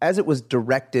as it was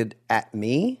directed at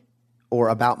me or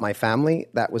about my family.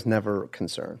 That was never a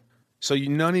concern. So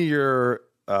none of your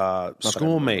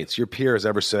schoolmates, your peers,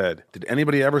 ever said? Did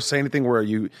anybody ever say anything where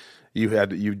you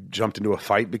jumped into a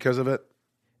fight because of it?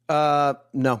 No,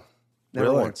 never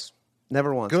Really? once.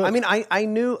 Never once. Good. I mean, I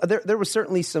knew there were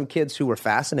certainly some kids who were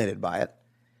fascinated by it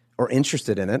or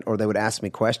interested in it, or they would ask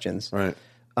me questions. Right.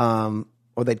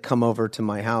 Or they'd come over to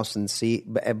my house and see,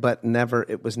 but never,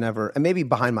 it was never, and maybe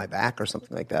behind my back or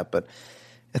something like that. But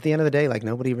at the end of the day, like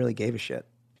nobody really gave a shit.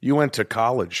 You went to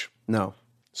college. No.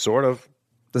 Sort of.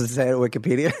 Does it say it on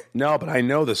Wikipedia? No, but I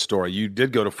know this story. You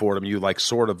did go to Fordham. You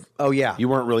sort of. Oh, yeah. You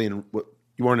weren't really you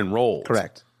weren't enrolled.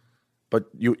 Correct. But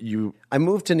you. I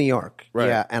moved to New York. Right.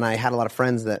 Yeah, and I had a lot of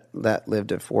friends that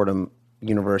lived at Fordham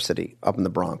University up in the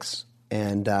Bronx,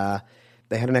 and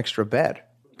they had an extra bed.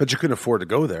 But you couldn't afford to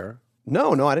go there.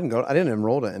 No, I didn't go. I didn't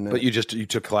enroll in it. But you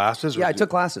took classes. Yeah, I took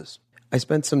classes. I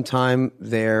spent some time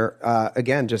there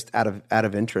again, just out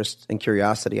of interest and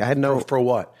curiosity. I had no for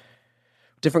what?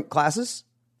 Different classes.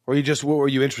 Or what were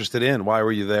you interested in? Why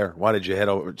were you there? Why did you head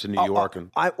over to New York?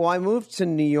 I moved to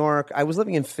New York. I was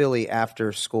living in Philly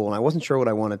after school, and I wasn't sure what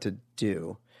I wanted to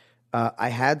do. I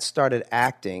had started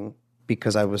acting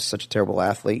because I was such a terrible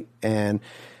athlete, and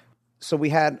so we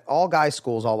had all guys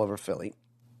schools all over Philly,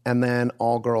 and then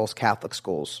all girls Catholic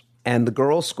schools. And the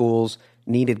girls' schools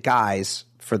needed guys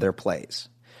for their plays.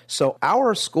 So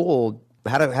our school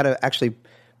had a actually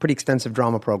pretty extensive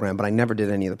drama program, but I never did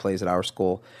any of the plays at our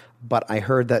school. But I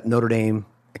heard that Notre Dame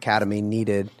Academy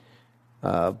needed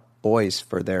boys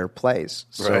for their plays.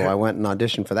 So Right. I went and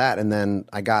auditioned for that, and then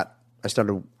I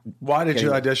started. Why did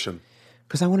you audition?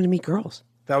 Because I wanted to meet girls.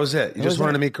 That was it. You just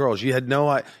wanted to meet girls. You had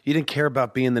you didn't care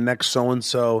about being the next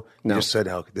so-and-so. You No. just said,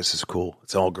 oh, this is cool.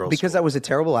 It's all girls. Because I was a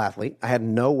terrible athlete. I had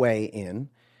no way in.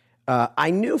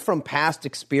 I knew from past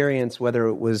experience, whether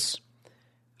it was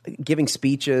giving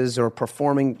speeches or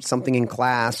performing something in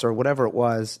class or whatever it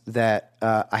was, that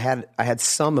I had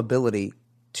some ability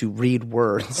to read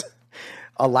words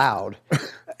aloud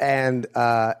and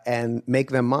make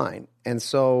them mine. And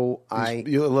so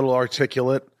You're a little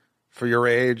articulate for your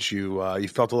age. You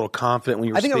felt a little confident when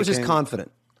you were I think speaking. I was just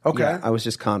confident. Okay. Yeah, I was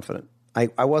just confident.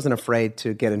 I wasn't afraid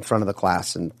to get in front of the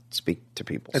class and speak to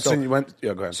people. And so you went,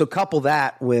 yeah, go ahead. So couple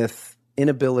that with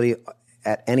inability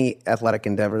at any athletic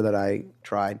endeavor that I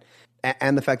tried,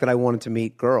 and the fact that I wanted to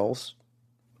meet girls,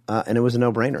 and it was a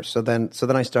no-brainer. So then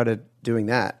I started doing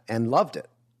that and loved it.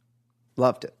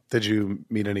 Loved it. Did you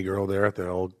meet any girl there at the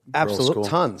old girls' Absolute school?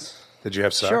 tons. Did you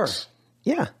have sex? Sure.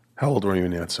 Yeah. How old were you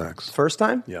when you had sex? First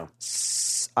time? Yeah.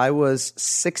 I was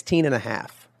 16 and a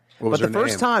half. What was but her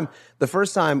the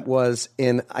first time was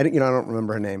in, I don't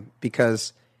remember her name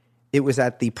because it was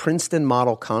at the Princeton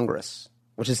Model Congress,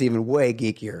 which is even way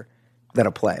geekier than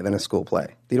a school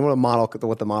play. Do you know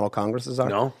what the model congresses are?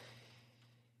 No.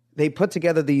 They put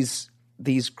together these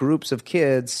groups of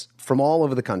kids from all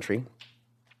over the country,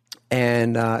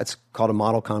 and it's called a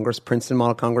model congress, Princeton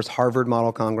Model Congress, Harvard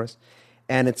Model Congress,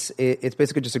 and it's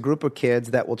basically just a group of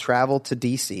kids that will travel to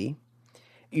D.C.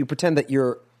 You pretend that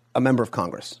you're a member of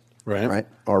Congress, right,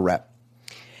 or a rep,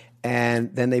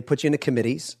 and then they put you into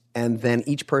committees, and then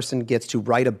each person gets to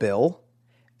write a bill,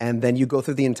 and then you go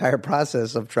through the entire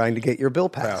process of trying to get your bill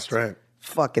passed. Right.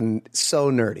 fucking so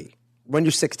nerdy when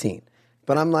you're 16.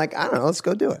 But I'm like, I don't know, let's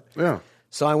go do it. Yeah.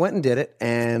 So I went and did it,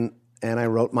 and I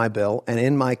wrote my bill. And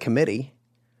in my committee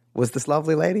was this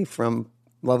lovely lady from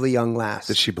lovely young lass.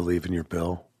 Did she believe in your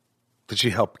bill? Did she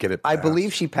help get it passed? I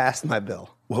believe she passed my bill.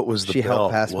 What was the she bill?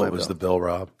 Helped pass what my was bill. the bill,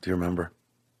 Rob? Do you remember?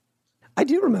 I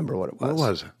do remember what it was. What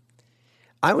was it?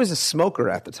 I was a smoker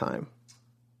at the time.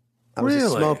 I was a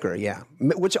Really? smoker, yeah.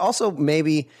 Which also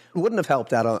maybe wouldn't have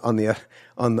helped out on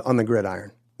the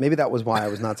gridiron. Maybe that was why I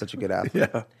was not such a good athlete.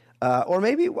 Yeah. Or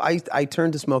maybe I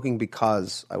turned to smoking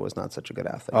because I was not such a good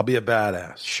athlete. I'll be a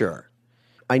badass. Sure.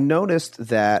 I noticed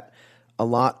that a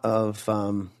lot of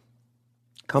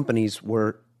companies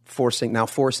were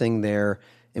forcing their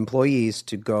employees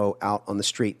to go out on the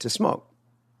street to smoke.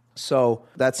 So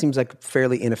that seems like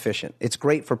fairly inefficient. It's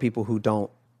great for people who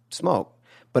don't smoke,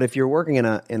 but if you're working in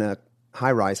a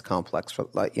high-rise complex,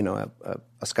 like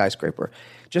a skyscraper,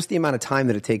 just the amount of time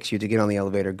that it takes you to get on the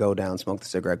elevator, go down, smoke the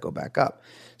cigarette, go back up.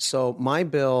 So my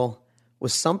bill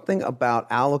was something about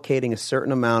allocating a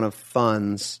certain amount of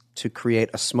funds to create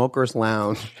a smoker's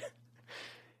lounge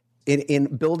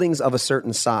in buildings of a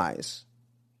certain size,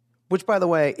 which, by the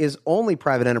way, is only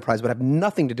private enterprise, but have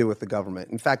nothing to do with the government.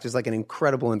 In fact, is like an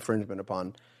incredible infringement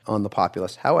on the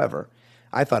populace. However,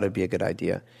 I thought it'd be a good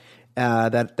idea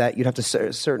that you'd have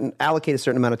to allocate a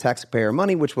certain amount of taxpayer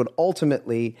money, which would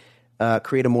ultimately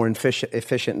create a more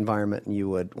efficient environment, and you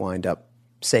would wind up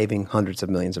saving hundreds of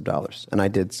millions of dollars. And I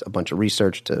did a bunch of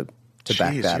research to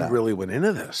back that you up. really went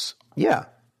into this. Yeah.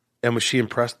 And was she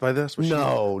impressed by this? Was she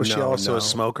also no. a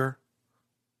smoker?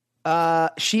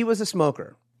 She was a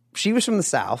smoker. She was from the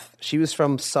South. She was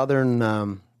from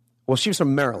southern, she was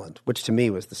from Maryland, which to me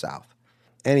was the South.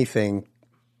 Anything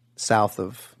south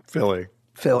of Philly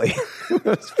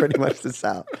was pretty much the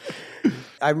South.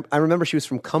 I remember she was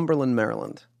from Cumberland,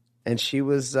 Maryland. And she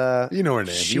was... you know her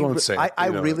name. You won't say it. I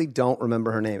really don't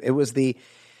remember her name. It was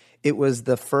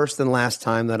the first and last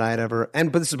time that I had ever...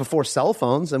 But this is before cell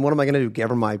phones. And what am I going to do? Give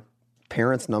her my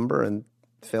parents' number in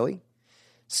Philly?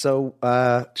 So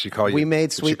we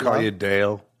made sweet love. Did she call you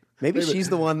Dale? Maybe she's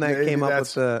the one that came up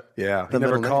with the... Yeah, the he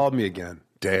never middle called name. me again.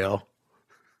 Dale.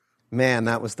 Man,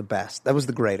 that was the best. That was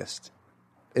the greatest.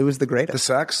 It was the greatest. The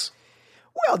sex?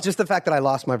 Well, just the fact that I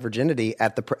lost my virginity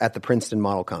at the Princeton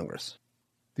Model Congress.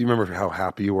 Do you remember how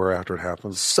happy you were after it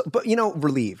happened? So, but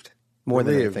relieved more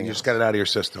than anything. You else. just got it out of your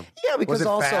system. Yeah, because Was it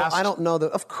also fast? I don't know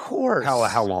of course.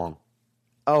 How long?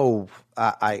 Oh,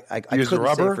 I Use the couldn't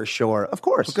rubber? say for sure. Of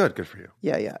course. Well, good for you.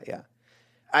 Yeah.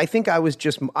 I think I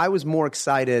was more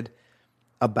excited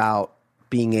about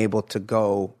being able to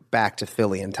go back to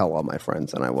Philly and tell all my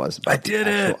friends than I was. About I did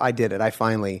it. I did it. I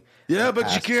finally. Yeah,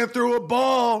 but you can't throw a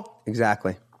ball.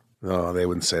 Exactly. Oh, they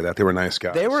wouldn't say that. They were nice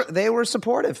guys. They were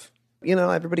supportive.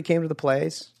 Everybody came to the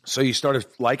plays. So you started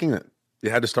liking it. You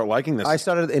had to start liking this. I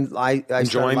started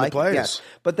Enjoying the plays. Yes.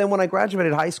 But then when I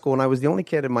graduated high school, and I was the only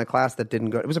kid in my class that didn't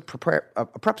go, it was a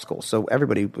prep school, so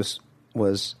everybody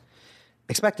was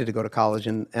expected to go to college,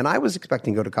 and I was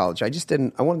expecting to go to college. I just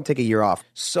didn't. I wanted to take a year off.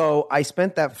 So I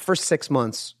spent that first 6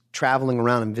 months traveling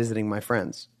around and visiting my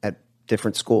friends at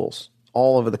different schools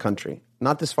all over the country.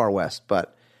 Not this far west,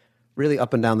 but really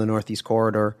up and down the Northeast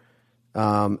corridor,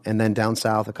 and then down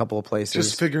south a couple of places.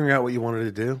 Just figuring out what you wanted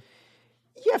to do?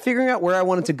 Yeah, figuring out where I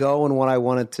wanted to go and what I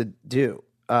wanted to do.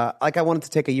 I wanted to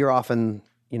take a year off and,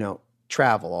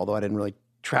 travel, although I didn't really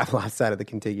travel outside of the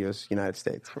contiguous United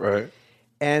States. Right.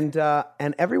 And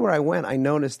everywhere I went, I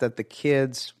noticed that the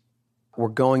kids were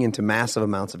going into massive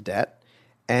amounts of debt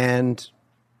and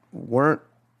weren't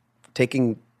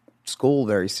taking school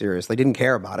very seriously. They didn't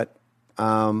care about it.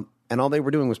 And all they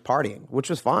were doing was partying, which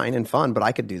was fine and fun, but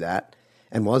I could do that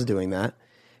and was doing that.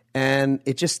 And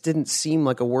it just didn't seem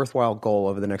like a worthwhile goal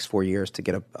over the next 4 years to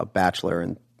get a bachelor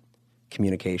in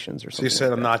communications or something. So you said,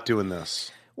 like I'm that. not doing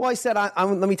this. Well, I said,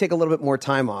 let me take a little bit more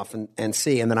time off and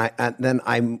see. And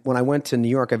then when I went to New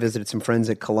York, I visited some friends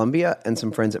at Columbia and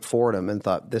some friends at Fordham and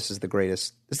thought, this is the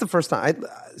greatest. This is the first time.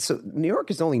 So New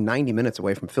York is only 90 minutes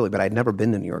away from Philly, but I'd never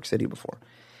been to New York City before.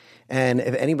 And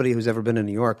if anybody who's ever been to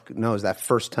New York knows that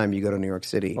first time you go to New York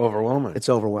City. Overwhelming. It's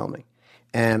overwhelming.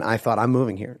 And I thought, I'm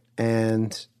moving here.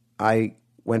 And I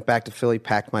went back to Philly,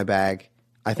 packed my bag.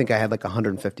 I think I had like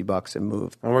 $150 and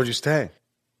moved. And where'd you stay?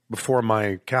 Before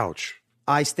my couch.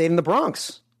 I stayed in the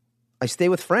Bronx. I stayed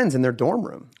with friends in their dorm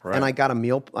room. Right. And I got a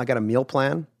meal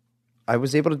plan. I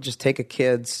was able to just take a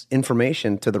kid's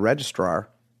information to the registrar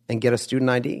and get a student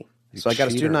ID. So I got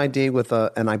a student ID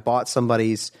and I bought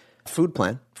somebody's food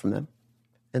plan from them.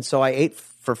 And so I ate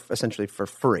essentially for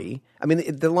free. I mean,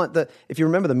 if you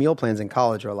remember, the meal plans in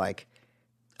college are like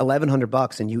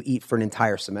 $1,100 and you eat for an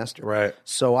entire semester. Right.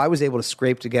 So I was able to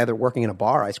scrape together, working in a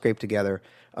bar, I scraped together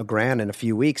 $1,000 in a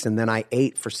few weeks, and then I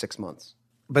ate for 6 months.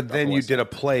 But then you did a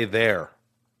play there.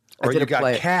 Or you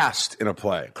got cast in a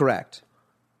play. Correct.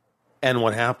 And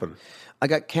what happened? I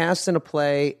got cast in a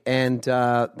play, and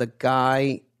the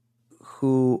guy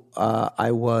who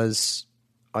I was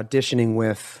auditioning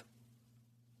with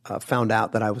found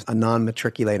out that I was a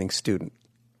non-matriculating student.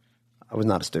 I was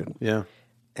not a student. Yeah.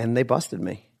 And they busted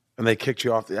me. And they kicked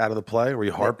you out of the play? Were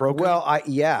you heartbroken? Well,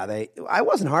 I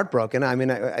wasn't heartbroken. I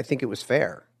mean, I think it was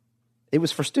fair. It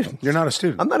was for students. You're not a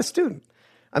student. I'm not a student.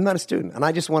 And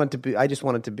I just wanted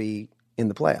to be in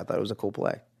the play. I thought it was a cool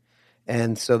play.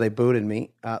 And so they booted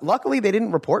me. Luckily, they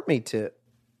didn't report me to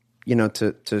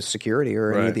security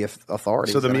or any of the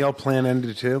authorities. So the meal plan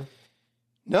ended too?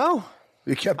 No.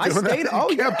 You kept doing that?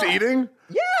 You kept eating?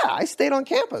 Yeah, I stayed on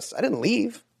campus. I didn't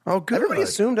leave. Oh, good. Everybody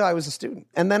assumed I was a student.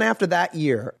 And then after that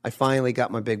year, I finally got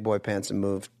my big boy pants and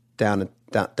moved down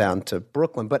to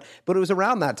Brooklyn. But it was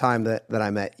around that time that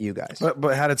I met you guys.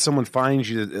 But how did someone find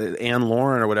you, Ann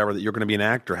Lauren or whatever, that you're going to be an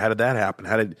actor? How did that happen?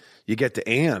 How did you get to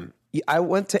Ann? I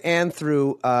went to Ann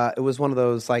through, it was one of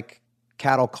those like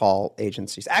cattle call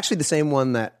agencies. Actually, the same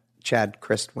one that Chad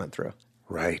Christ went through.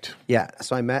 Right. Yeah.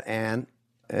 So I met Ann,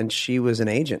 and she was an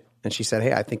agent. And she said,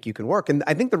 hey, I think you can work. And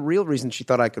I think the real reason she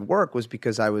thought I could work was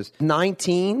because I was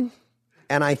 19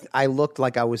 and I looked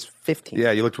like I was 15.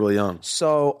 Yeah, you looked really young.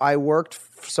 So I worked.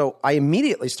 So I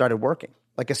immediately started working.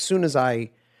 Like as soon as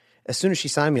she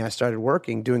signed me, I started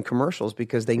working doing commercials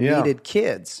because they needed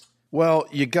kids. Well,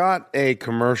 you got a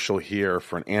commercial here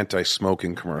for an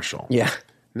anti-smoking commercial. Yeah.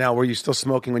 Now, were you still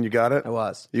smoking when you got it? I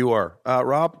was. You were.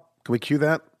 Rob, can we cue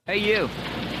that? Hey, you.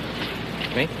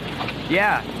 Me?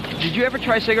 Yeah. Did you ever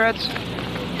try cigarettes?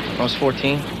 I was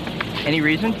 14. Any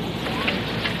reason?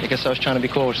 I guess I was trying to be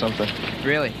cool or something.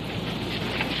 Really?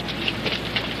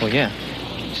 Well, yeah.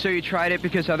 So you tried it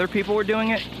because other people were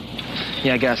doing it?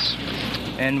 Yeah, I guess.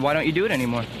 And why don't you do it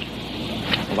anymore?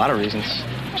 A lot of reasons.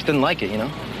 Just didn't like it, you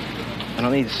know? I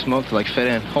don't need to smoke to, fit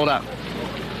in. Hold up.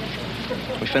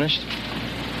 We finished?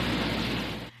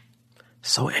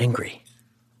 So angry.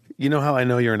 You know how I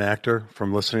know you're an actor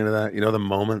from listening to that? You know the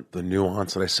moment, the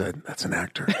nuance that I said, that's an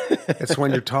actor. It's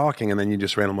when you're talking and then you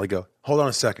just randomly go, hold on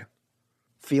a second.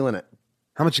 Feeling it.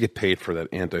 How much you get paid for that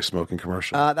anti-smoking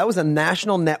commercial? That was a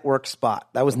national network spot.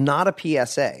 That was not a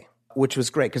PSA, which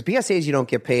was great. Because PSAs, you don't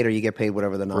get paid or you get paid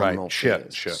whatever the nominal fee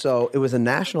is. Shit. So it was a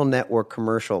national network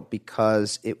commercial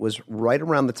because it was right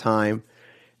around the time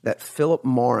that Philip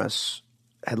Morris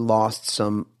had lost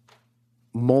some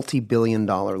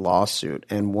multi-billion-dollar lawsuit.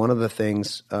 And one of the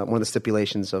things, one of the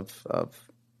stipulations of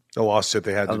the lawsuit,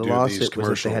 they had to do these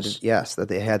commercials. That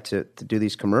they had to do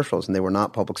these commercials, and they were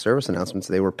not public service announcements.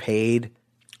 They were paid.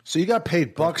 So you got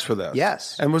paid bucks for this?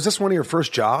 Yes. And was this one of your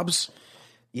first jobs?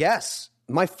 Yes.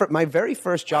 My very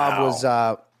first job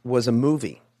was a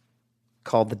movie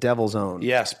called The Devil's Own.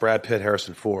 Yes, Brad Pitt,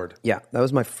 Harrison Ford. Yeah, that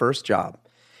was my first job.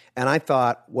 And I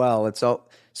thought, well,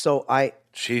 I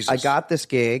got this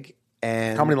gig.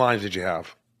 And how many lines did you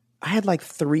have? I had like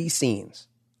 3 scenes.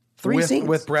 3 scenes.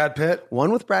 With Brad Pitt?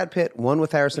 One with Brad Pitt, one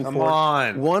with Harrison Ford. Come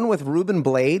on. One with Ruben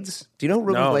Blades. Do you know who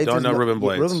Ruben Blades is? No, don't know Ruben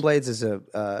Blades. Ruben Blades is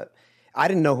I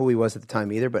didn't know who he was at the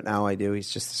time either, but now I do.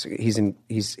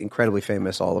 He's incredibly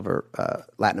famous all over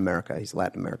Latin America. He's a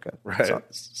Latin America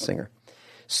singer.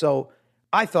 So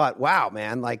I thought, wow,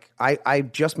 man, like I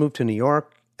just moved to New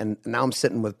York and now I'm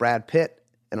sitting with Brad Pitt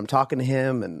and I'm talking to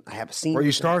him and I have a scene. Were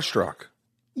you starstruck?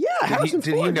 Yeah, Harrison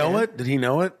Ford. Did he know it? Did he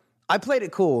know it? I played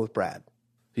it cool with Brad.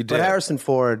 He did. But Harrison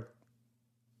Ford,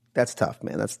 that's tough,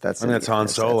 man. That's Han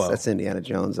Solo. That's Indiana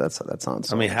Jones. That's Han Solo.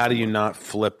 I mean, how do you not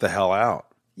flip the hell out?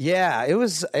 Yeah, it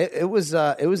was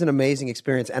an amazing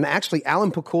experience. And actually,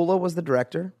 Alan Pakula was the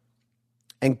director,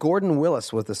 and Gordon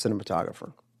Willis was the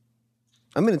cinematographer.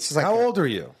 I mean, it's just like how old are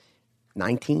you?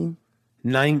 19.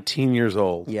 19 years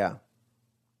old. Yeah.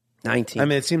 19. I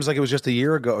mean, it seems like it was just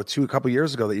a couple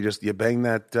years ago that you banged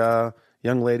that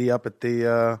young lady up at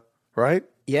the right?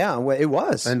 Yeah, well, it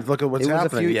was. And look at what's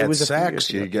happening. You had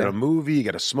sex, you get a movie, you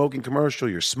get a smoking commercial,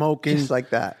 you're smoking. Just like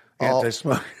that.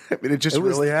 Anti-smoking. I mean, it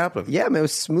really happened. Yeah, I mean, it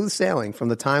was smooth sailing from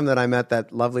the time that I met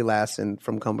that lovely lass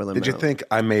from Cumberland. Did you think,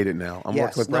 I made it now? I'm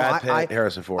working with Brad Pitt,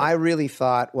 Harrison Ford. I really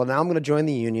thought, well, now I'm going to join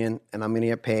the union and I'm going to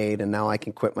get paid and now I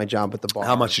can quit my job at the bar.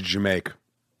 How much did you make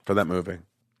for that movie?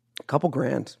 A couple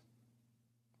grand.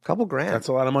 That's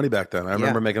a lot of money back then. I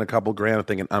remember making a couple grand and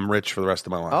thinking, I'm rich for the rest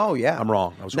of my life. Oh, yeah. I'm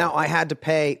wrong. I was wrong. Now, I had to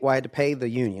pay the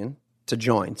union to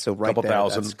join. So right couple there,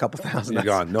 thousand. that's a couple thousand. You're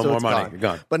gone. No more money. You're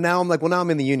gone. But now I'm like, well, now I'm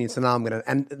in the union, so now I'm going to,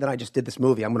 and then I just did this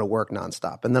movie. I'm going to work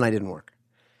nonstop. And then I didn't work.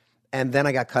 And then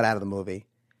I got cut out of the movie.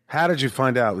 How did you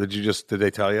find out? Did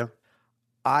they tell you?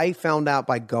 I found out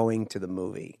by going to the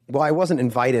movie. Well, I wasn't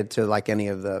invited to like any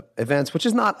of the events, which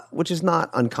is not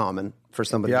uncommon for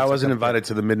somebody. Yeah, I wasn't invited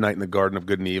to the Midnight in the Garden of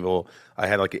Good and Evil. I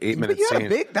had like an 8-minute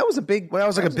scene. That was a big. Well, that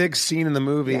was like a big scene in the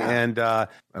movie, Yeah. and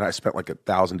I spent like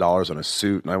 $1,000 on a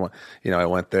suit, and I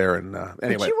went there, and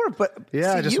anyway.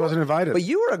 I just wasn't invited. But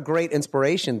you were a great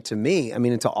inspiration to me. I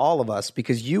mean, and to all of us,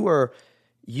 because you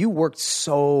worked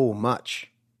so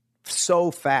much, so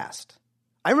fast.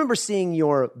 I remember seeing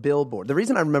your billboard. The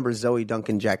reason I remember Zoe,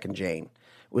 Duncan, Jack, and Jane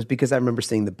was because I remember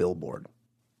seeing the billboard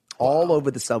all over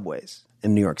the subways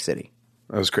in New York City.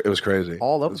 It was crazy.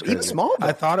 All over, even Smallville.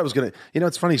 I thought it was going to,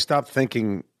 it's funny, stop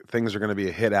thinking things are going to be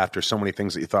a hit after so many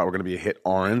things that you thought were going to be a hit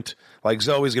aren't. Like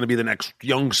Zoe's going to be the next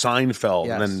young Seinfeld,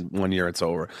 Yes. and then 1 year it's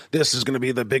over. This is going to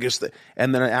be the biggest thing.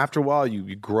 And then after a while,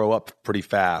 you grow up pretty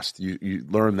fast. You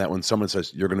learn that when someone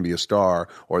says you're going to be a star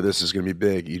or this is going to be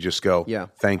big, you just go,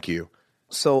 thank you.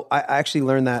 So I actually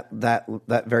learned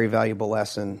that very valuable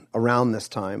lesson around this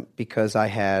time because I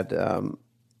had done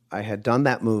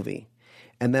that movie,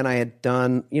 and then I had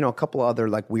done a couple of other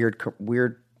like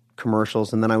weird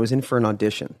commercials, and then I was in for an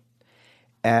audition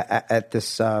at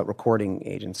this recording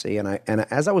agency, and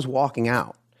as I was walking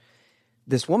out,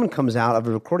 this woman comes out of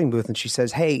a recording booth and she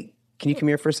says, "Hey, can you come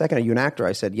here for a second? Are you an actor?"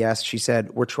 I said, "Yes." She said,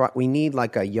 "We need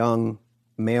like a young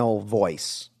male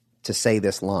voice to say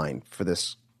this line for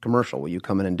this commercial. Will you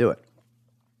come in and do it?"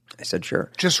 I said,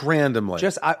 "Sure." Just randomly.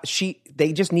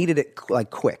 They just needed it like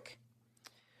quick.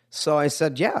 So I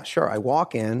said, "Yeah, sure." I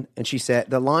walk in and she said,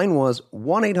 the line was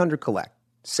 1-800-COLLECT,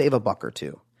 save a buck or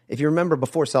two. If you remember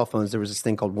before cell phones, there was this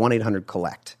thing called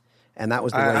 1-800-COLLECT. And that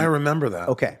was the way. I remember that.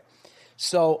 Okay.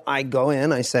 So I go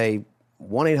in, I say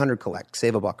 1-800-COLLECT,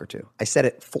 save a buck or two. I said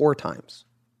it 4 times.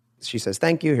 She says,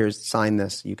 "Thank you. Sign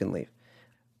this. You can leave."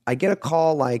 I get a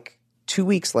call like 2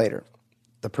 weeks later.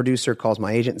 The producer calls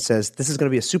my agent and says, "This is going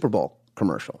to be a Super Bowl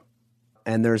commercial.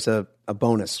 And there's a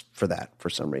bonus for that for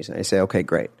some reason." I say, "Okay,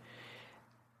 great."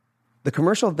 The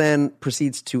commercial then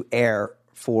proceeds to air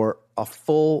for a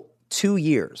full 2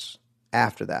 years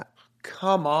after that.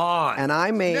 Come on. And I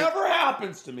made... Never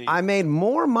happens to me. I made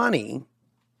more money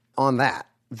on that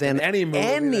than Any movie,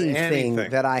 anything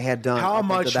that I had done. How up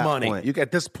until much that money? point. You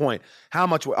at this point, how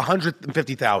much?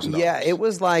 $150,000. Yeah, it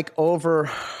was like over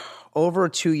a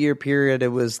 2-year period, it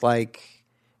was like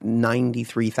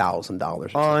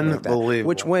 $93,000. Unbelievable. Like that,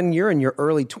 which when you're in your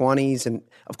early 20s, and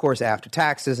of course after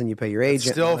taxes, and you pay your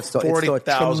agent, it's still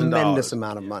 $40,000. a tremendous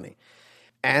amount of money.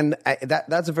 And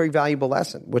that's a very valuable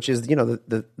lesson, which is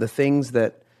the things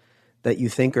that you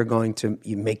think are going to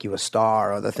make you a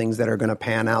star, or the things that are going to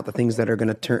pan out, the things that are going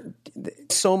to turn.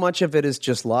 So much of it is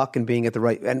just luck and being at the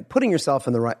right and putting yourself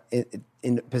in the right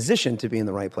in position to be in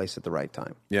the right place at the right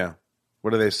time. Yeah.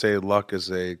 What do they say? Luck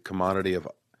is a commodity of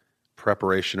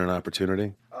preparation and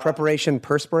opportunity. Preparation,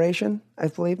 perspiration, I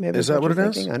believe. Maybe is that what it you're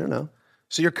is? thinking? I don't know.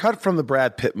 So you're cut from the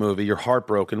Brad Pitt movie. You're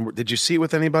heartbroken. Did you see it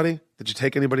with anybody? Did you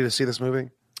take anybody to see this movie?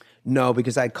 No,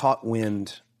 because I caught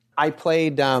wind. I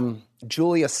played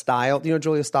Julia Stiles. Do you know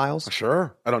Julia Stiles?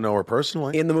 Sure. I don't know her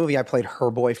personally. In the movie, I played her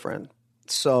boyfriend.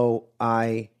 So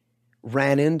I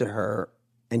ran into her,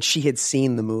 and she had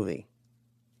seen the movie,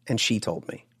 and she told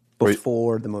me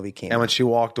before the movie came out. And when she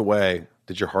walked away,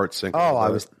 did your heart sink? Oh, I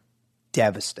was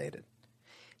devastated.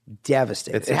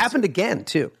 Devastated. It happened again,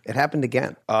 too. It happened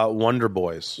again. Wonder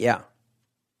Boys. Yeah.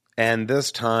 And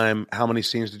this time, how many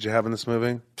scenes did you have in this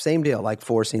movie? Same deal, like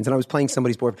 4 scenes. And I was playing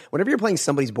somebody's boyfriend. Whenever you're playing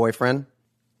somebody's boyfriend,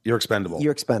 you're expendable.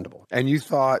 You're expendable. And you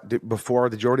thought before,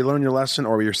 did you already learn your lesson,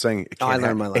 or were you saying it can't I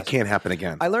learned my lesson. It can't happen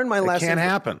again? I learned my lesson. It can't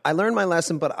happen. I learned my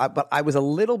lesson, but I was a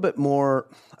little bit more.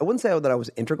 I wouldn't say that I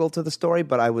was integral to the story,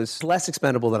 but I was less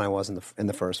expendable than I was in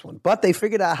the first one. But they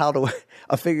figured out how to.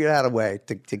 I figured out a way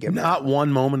to get. Not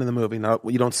one moment in the movie.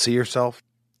 You don't see yourself.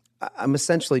 I'm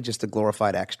essentially just a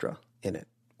glorified extra in it,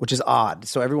 which is odd.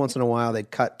 So every once in a while,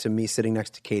 they'd cut to me sitting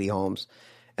next to Katie Holmes,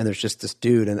 and there's just this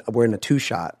dude, and we're in a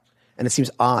 2-shot. And it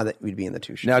seems odd that we'd be in the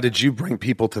 2-shot. Now, did you bring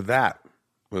people to that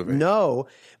movie? No,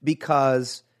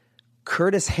 because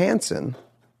Curtis Hanson.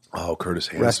 Oh, Curtis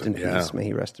Hanson. Rest in peace. May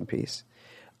he rest in peace.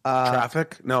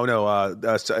 Traffic? No.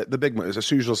 The big movie. It's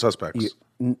Usual Suspects.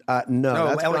 No,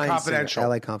 that's LA Bryan Confidential. Singer.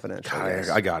 LA Confidential. God, yes.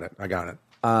 I got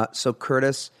it. So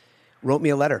Curtis wrote me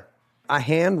a letter, a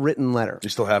handwritten letter. You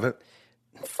still have it?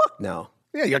 Fuck no.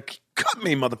 Yeah, you cut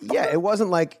me, motherfucker. Yeah, it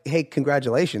wasn't like, hey,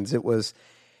 congratulations. It was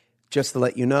just to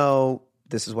let you know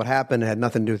this is what happened. It had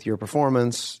nothing to do with your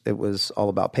performance. It was all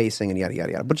about pacing and yada,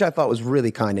 yada, yada, which I thought was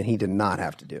really kind and he did not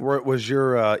have to do. Was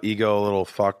your ego a little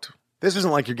fucked? This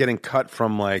isn't like you're getting cut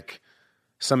from like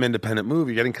some independent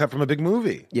movie. You're getting cut from a big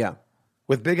movie. Yeah.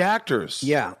 With big actors.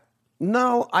 Yeah.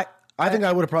 No, I think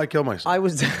I would have probably killed myself. I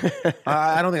was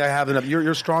I don't think I have enough.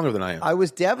 You're stronger than I am. I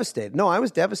was devastated. No, I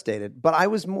was devastated, but I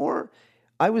was more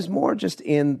just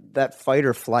in that fight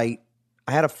or flight.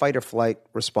 I had a fight or flight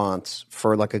response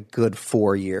for like a good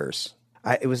 4 years.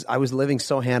 I was living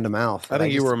so hand to mouth. I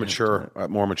think you were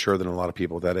more mature than a lot of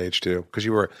people at that age too, because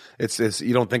you were. It's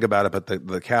you don't think about it, but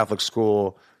the Catholic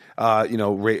school,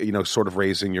 sort of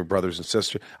raising your brothers and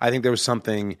sisters. I think there was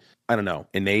something, I don't know,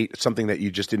 innate, something that you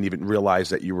just didn't even realize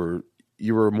that you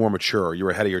were more mature. You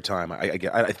were ahead of your time.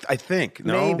 I think.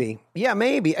 No? Maybe. Yeah,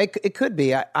 maybe. It could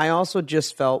be. I also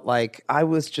just felt like I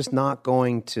was just not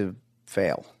going to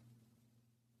fail.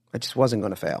 I just wasn't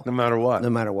going to fail. No matter what. No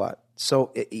matter what.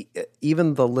 So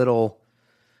even the little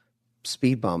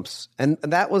speed bumps, and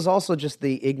that was also just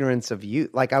the ignorance of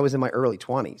youth. Like I was in my early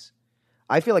 20s.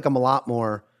 I feel like I'm a lot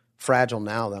more fragile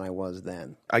now than I was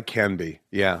then. I can be.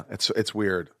 Yeah, it's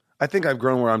weird. I think I've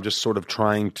grown where I'm just sort of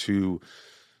trying to,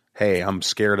 hey, I'm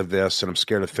scared of this and I'm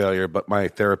scared of failure, but my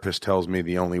therapist tells me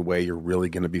the only way you're really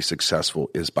going to be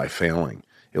successful is by failing.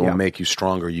 It will make you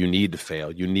stronger. You need to fail.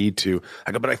 You need to.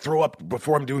 I go, but I throw up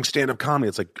before I'm doing stand-up comedy.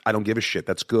 It's like, I don't give a shit.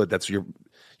 That's good. You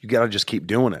got to just keep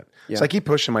doing it. Yeah. So I keep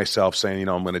pushing myself saying,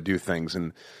 I'm going to do things.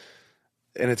 And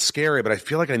it's scary, but I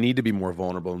feel like I need to be more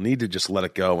vulnerable, need to just let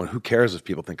it go. And who cares if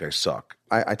people think I suck?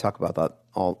 I talk about that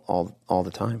all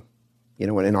the time,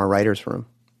 in our writer's room,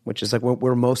 which is like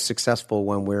we're most successful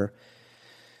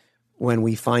when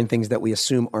we find things that we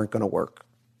assume aren't going to work.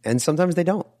 And sometimes they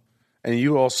don't. And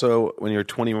you also, when you're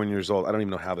 21 years old, I don't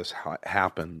even know how this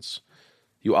happens.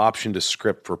 You optioned a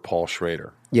script for Paul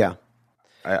Schrader. Yeah.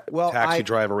 Taxi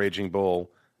Driver, Raging Bull.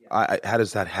 How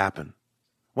does that happen?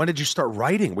 When did you start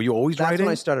writing? Were you always writing? That's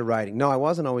when I started writing. No, I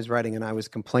wasn't always writing, and I was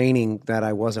complaining that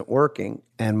I wasn't working.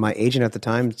 And my agent at the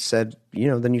time said,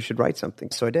 then you should write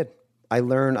something. So I did. I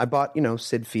bought,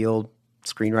 Sid Field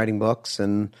screenwriting books,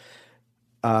 and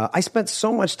I spent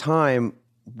so much time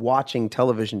watching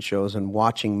television shows and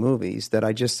watching movies that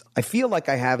I feel like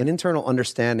I have an internal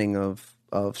understanding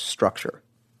of structure.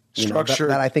 Structure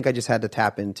that I think I just had to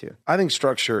tap into. I think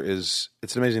structure it's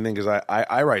an amazing thing because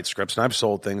I write scripts and I've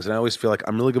sold things and I always feel like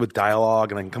I'm really good with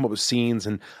dialogue and I can come up with scenes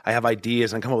and I have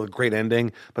ideas and I come up with a great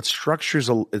ending. But structure's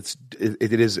it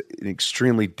is an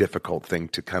extremely difficult thing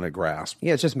to kind of grasp.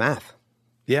 Yeah, it's just math.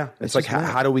 Yeah, it's like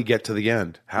how do we get to the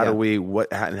end? How do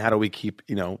we keep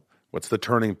what's the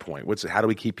turning point? How do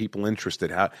we keep people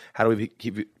interested? How do we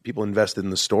keep people invested in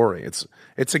the story?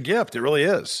 It's a gift. It really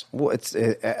is. Well,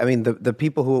 the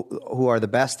people who are the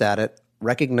best at it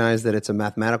recognize that it's a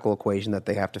mathematical equation that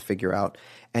they have to figure out.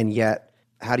 And yet,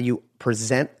 how do you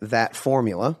present that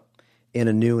formula in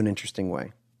a new and interesting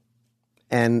way?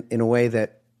 And in a way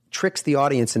that tricks the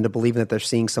audience into believing that they're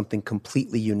seeing something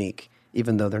completely unique,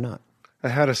 even though they're not.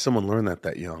 How does someone learn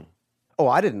that young? Oh,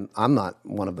 I didn't. I'm not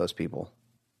one of those people.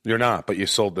 You're not, but you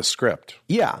sold the script.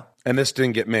 Yeah. And this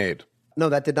didn't get made. No,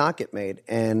 that did not get made.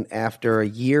 And after a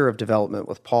year of development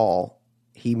with Paul,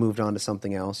 he moved on to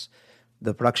something else.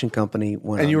 The production company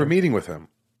went And you were meeting with him?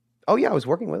 Oh, yeah, I was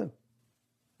working with him.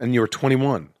 And you were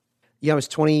 21? Yeah, I was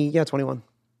 21.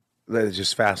 That is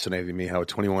just fascinating me how a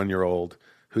 21-year-old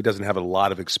who doesn't have a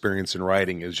lot of experience in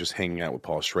writing is just hanging out with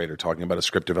Paul Schrader, talking about a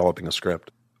script, developing a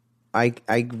script. I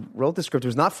wrote the script. It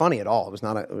was not funny at all. It was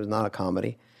not a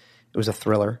comedy. It was a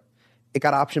thriller. It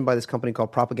got optioned by this company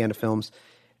called Propaganda Films,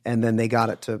 and then they got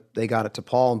it to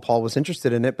Paul, and Paul was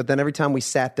interested in it. But then every time we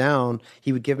sat down,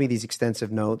 he would give me these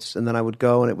extensive notes, and then I would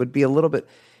go, and it would be a little bit.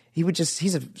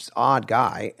 He's an odd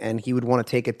guy, and he would want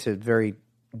to take it to very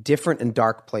different and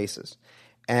dark places,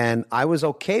 and I was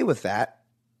okay with that,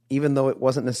 even though it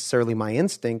wasn't necessarily my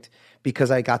instinct,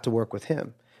 because I got to work with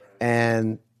him,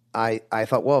 and I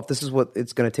thought, well, if this is what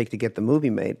it's going to take to get the movie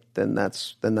made, then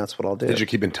that's what I'll do. Did you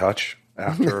keep in touch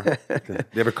after? Did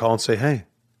you ever call and say, hey,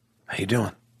 how you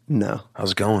doing? No.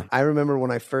 How's it going? I remember when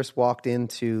I first walked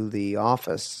into the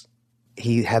office,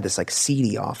 he had this like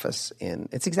seedy office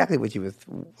it's exactly what you would,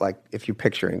 like if you're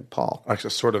picturing Paul. I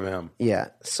sort of am. Yeah.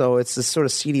 So it's this sort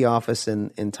of seedy office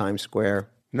in Times Square.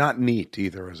 Not neat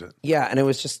either, is it? Yeah. And it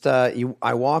was just, I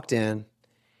walked in.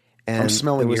 And I'm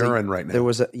smelling urine right now. There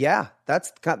was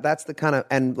that's the kind of,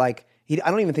 and like, I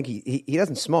don't even think he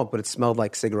doesn't smoke, but it smelled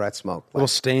like cigarette smoke. Little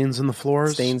stains in the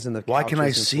floors? Stains in the Why can I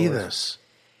couches and see floors. this?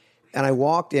 And I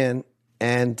walked in,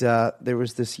 and there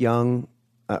was this young,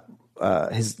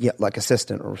 like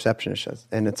assistant or receptionist,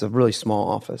 and it's a really small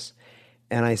office.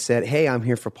 And I said, hey, I'm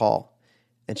here for Paul.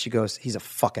 And she goes, he's a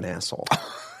fucking asshole.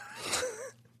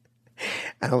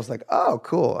 And I was like, oh,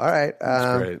 cool. All right.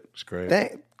 That's great. It's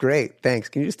great. Great. Thanks.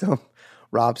 Can you just tell him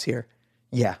Rob's here?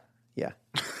 Yeah.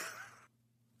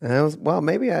 And I was, well,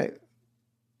 maybe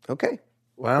okay.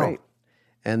 Wow. Great.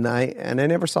 and I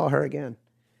never saw her again.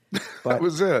 But That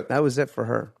was it. That was it for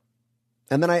her.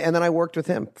 And then I worked with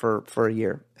him for a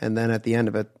year, and then at the end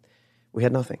of it, we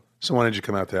had nothing. So when did you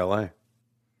come out to L.A.?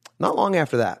 Not long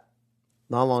after that.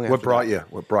 Not long after. What brought you?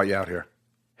 What brought you out here?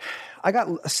 I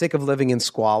got sick of living in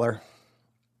squalor,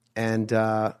 and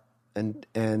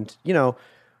you know,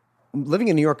 living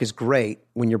in New York is great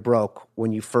when you're broke,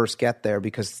 when you first get there,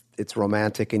 because it's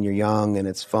romantic and you're young and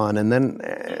it's fun. And then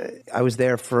I was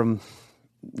there from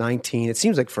 19. It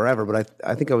seems like forever, but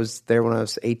I think I was there when I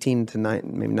was 18 to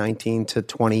maybe 19 to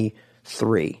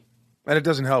 23. And it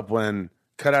doesn't help when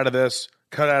cut out of this,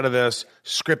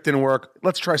 script didn't work.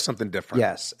 Let's try something different.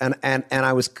 Yes, and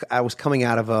I was coming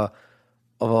out of a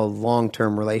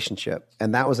long-term relationship,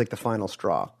 and that was like the final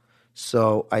straw.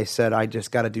 So I said, I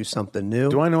just got to do something new.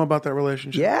 Do I know about that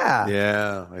relationship? Yeah.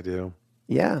 Yeah, I do.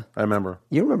 Yeah. I remember.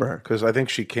 You remember her. Because I think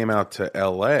she came out to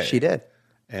L.A. She did.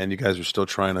 And you guys were still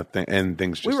trying to think, and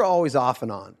things just... We were always off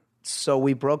and on. So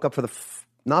we broke up for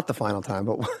not the final time,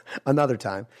 but another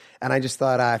time. And I just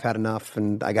thought, I've had enough,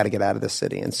 and I got to get out of this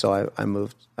city. And so I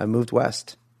moved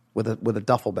west with a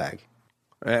duffel bag.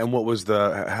 And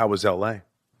how was L.A.?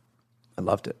 I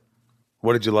loved it.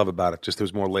 What did you love about it? Just it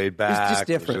was more laid back? It was just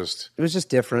different. It was just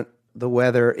different. The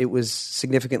weather, it was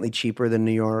significantly cheaper than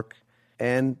New York.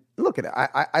 And look at it.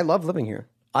 I love living here.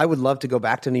 I would love to go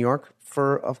back to New York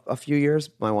for a few years.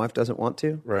 My wife doesn't want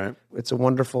to. Right. It's a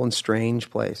wonderful and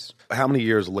strange place. How many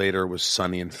years later was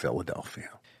Sunny in Philadelphia?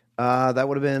 That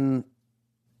would have been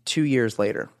 2 years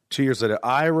later. 2 years later.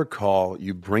 I recall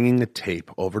you bringing a tape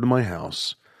over to my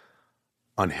house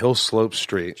on Hill Slope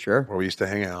Street, Sure. where we used to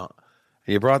hang out.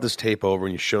 And you brought this tape over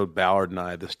and you showed Ballard and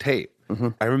I this tape. Mm-hmm.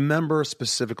 I remember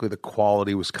specifically the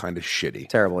quality was kind of shitty.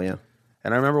 Terrible, yeah.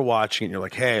 And I remember watching it and you're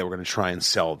like, hey, we're going to try and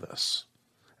sell this.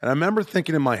 And I remember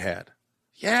thinking in my head,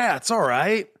 yeah, it's all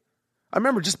right. I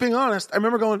remember just being honest. I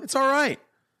remember going, it's all right.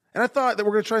 And I thought that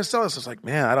we're going to try and sell this. I was like,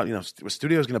 man, the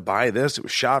studio's going to buy this. It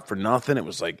was shot for nothing. It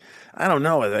was like, I don't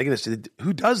know.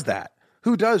 Who does that?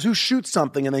 Who shoots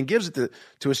something and then gives it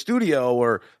to a studio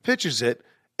or pitches it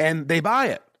and they buy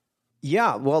it?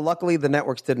 Yeah, well, luckily the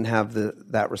networks didn't have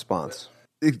that response.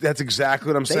 That's exactly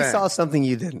what I'm saying. They saw something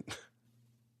you didn't.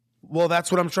 Well,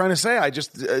 that's what I'm trying to say.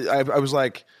 I was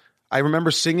like, I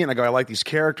remember singing. I go, I like these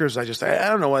characters. I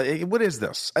don't know. What is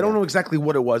this? I don't know exactly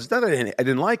what it was. Not that I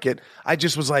didn't like it. I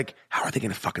just was like, how are they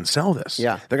going to fucking sell this?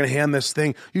 Yeah. They're going to hand this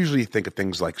thing. Usually you think of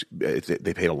things like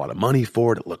they paid a lot of money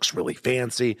for it. It looks really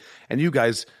fancy. And you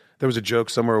guys, there was a joke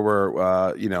somewhere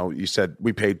where, you said,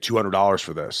 we paid $200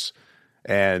 for this.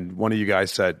 And one of you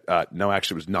guys said, no,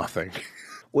 actually it was nothing.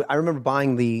 I remember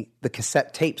buying the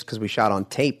cassette tapes because we shot on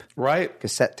tape. Right.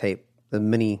 Cassette tape, the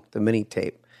mini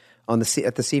tape at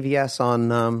the CVS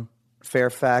on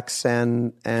Fairfax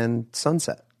and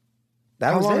Sunset.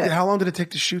 How long did it take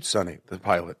to shoot Sunny, the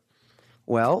pilot?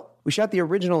 Well, we shot the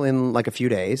original in like a few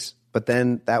days, but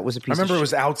then that was a piece. I remember it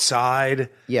was outside.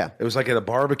 Yeah, it was like at a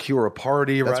barbecue or a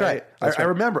party. That's right. I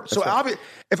remember. So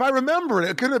if I remember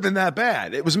it couldn't have been that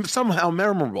bad. It was somehow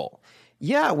memorable.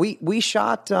 Yeah, we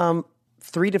shot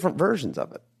 3 different versions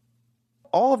of it.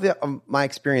 All of my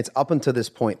experience up until this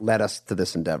point led us to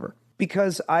this endeavor.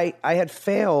 Because I had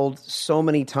failed so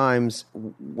many times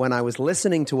when I was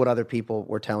listening to what other people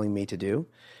were telling me to do,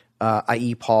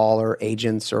 i.e. Paul or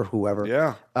agents or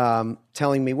whoever,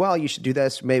 telling me, well, you should do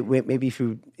this, maybe if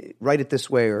you write it this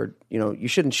way, or you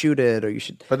shouldn't shoot it, or you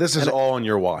should. But this is all on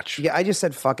your watch. Yeah, I just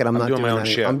said, fuck it, I'm not doing my own that.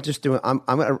 shit. I'm just doing.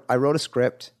 I wrote a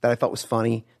script that I thought was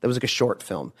funny. That was like a short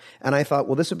film, and I thought,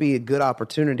 well, this would be a good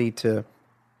opportunity to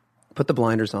put the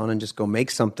blinders on and just go make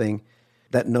something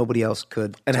that nobody else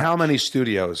could. And touch. How many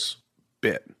studios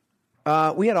bid?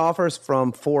 We had offers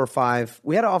from 4 or 5.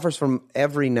 We had offers from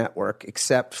every network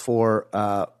except for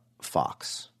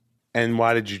Fox. And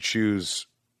why did you choose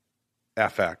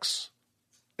FX?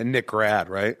 And Nick Grad,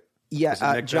 right?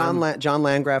 Yeah, John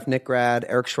Landgraf, Nick Grad,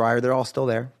 Eric Schreier, they're all still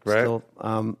there. Right.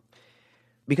 Still,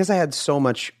 because I had so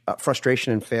much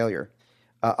frustration and failure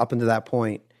up until that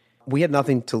point, we had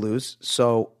nothing to lose.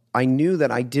 So I knew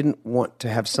that I didn't want to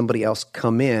have somebody else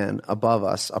come in above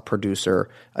us, a producer,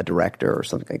 a director, or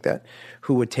something like that,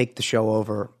 who would take the show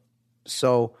over.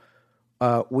 So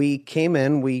we came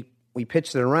in, we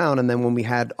pitched it around, and then when we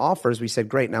had offers, we said,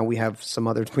 "Great, now we have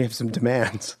some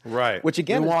demands." Right. Which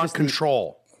again, we want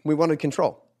control. We wanted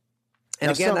control, and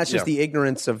now, again, that's just the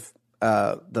ignorance of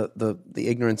the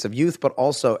ignorance of youth, but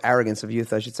also arrogance of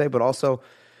youth, I should say, but also.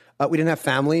 We didn't have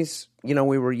families. We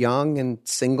were young and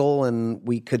single, and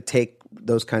we could take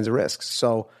those kinds of risks.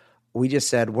 So we just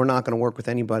said, we're not going to work with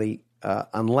anybody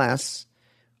unless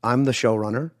I'm the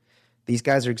showrunner. These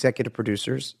guys are executive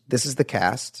producers. This is the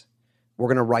cast. We're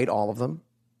going to write all of them.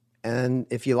 And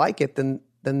if you like it, then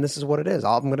this is what it is.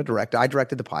 I'm going to direct. I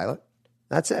directed the pilot.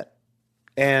 That's it.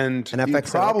 And FX you said,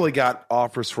 probably got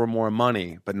offers for more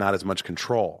money, but not as much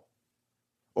control.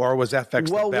 Or was FX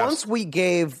the best? Once we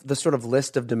gave the sort of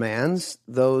list of demands,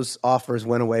 those offers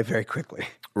went away very quickly.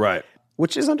 Right.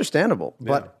 Which is understandable.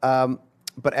 But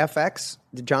FX,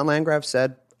 John Landgraf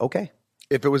said, okay.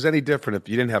 If it was any different, if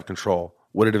you didn't have control,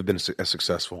 would it have been as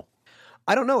successful?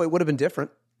 I don't know. It would have been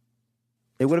different.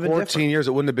 It would have been 14 years,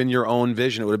 it wouldn't have been your own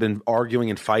vision. It would have been arguing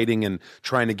and fighting and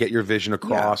trying to get your vision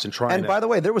across and trying. And by the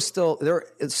way,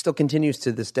 it still continues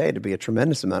to this day to be a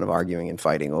tremendous amount of arguing and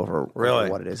fighting over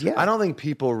what it is. Yeah, I don't think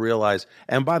people realize.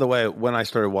 And by the way, when I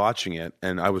started watching it,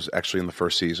 and I was actually in the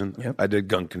first season, I did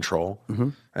Gun Control,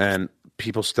 and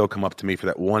people still come up to me for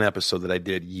that one episode that I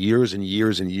did years and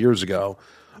years and years ago.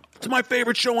 It's my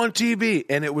favorite show on TV,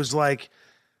 and it was like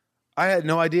I had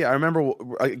no idea. I remember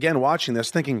again watching this,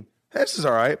 thinking, this is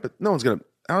all right, but I don't think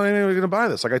anyone's going to buy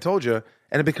this. Like I told you,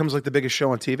 and it becomes like the biggest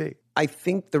show on TV. I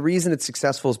think the reason it's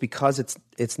successful is because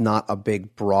it's not a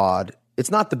big, broad. It's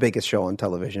not the biggest show on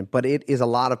television, but it is a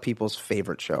lot of people's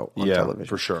favorite show on television.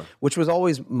 For sure. Which was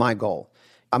always my goal.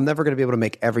 I'm never going to be able to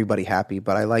make everybody happy,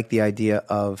 but I like the idea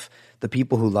of the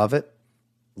people who love it,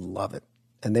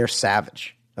 and they're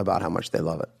savage about how much they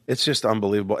love it. It's just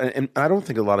unbelievable, and I don't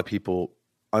think a lot of people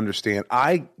understand.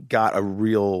 I got a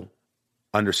real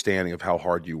understanding of how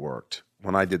hard you worked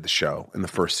when I did the show in the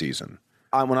first season.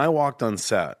 When I walked on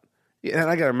set, and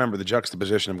I got to remember the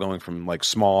juxtaposition of going from like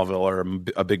Smallville or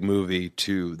a big movie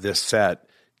to this set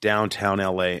downtown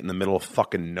LA in the middle of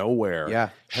fucking nowhere. Yeah,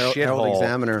 Herald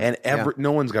Examiner, and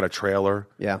no one's got a trailer.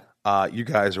 Yeah, you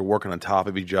guys are working on top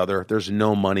of each other. There's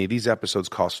no money. These episodes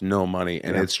cost no money,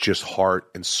 and it's just heart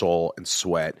and soul and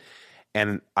sweat.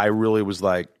 And I really was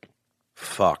like,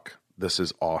 "Fuck, this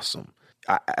is awesome."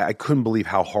 I couldn't believe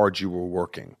how hard you were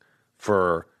working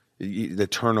for the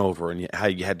turnover and how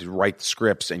you had to write the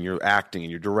scripts and you're acting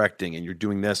and you're directing and you're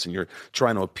doing this and you're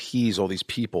trying to appease all these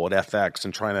people at FX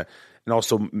and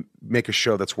also make a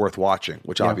show that's worth watching,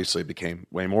 which obviously became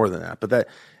way more than that. But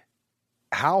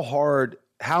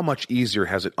how much easier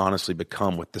has it honestly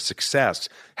become with the success?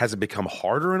 Has it become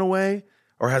harder in a way?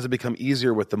 Or has it become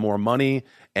easier with the more money?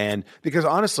 And because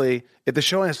honestly, if the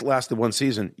show has lasted one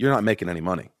season, you're not making any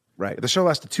money. Right. If the show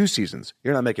lasted 2 seasons,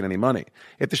 you're not making any money.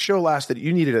 If the show lasted,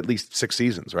 you needed at least 6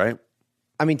 seasons, right?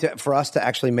 I mean, for us to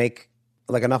actually make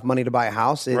like enough money to buy a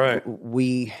house,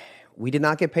 we did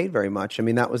not get paid very much. I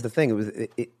mean, that was the thing.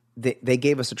 They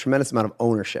gave us a tremendous amount of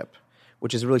ownership,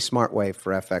 which is a really smart way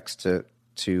for FX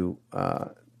to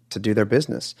do their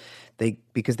business.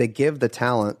 Because they give the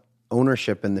talent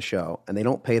ownership in the show, and they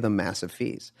don't pay them massive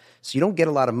fees. So you don't get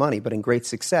a lot of money, but in great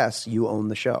success, you own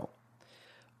the show.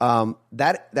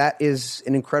 That is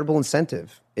an incredible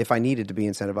incentive. If I needed to be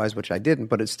incentivized, which I didn't,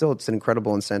 but it's an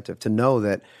incredible incentive to know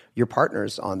that you're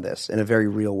partners on this in a very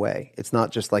real way. It's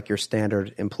not just like your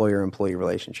standard employer-employee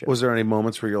relationship. Was there any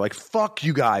moments where you're like, "Fuck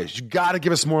you guys! You got to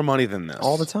give us more money than this"?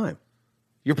 All the time.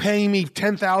 You're paying me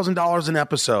 $10,000 an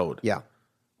episode. Yeah.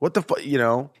 What the fuck? You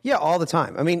know? Yeah, all the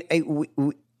time. I mean,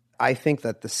 I think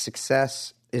that the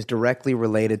success is directly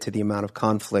related to the amount of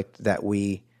conflict that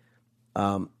we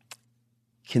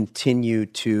continue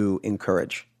to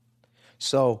encourage.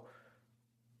 So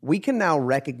we can now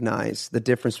recognize the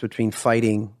difference between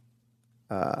fighting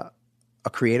a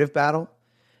creative battle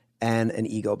and an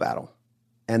ego battle.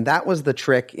 And that was the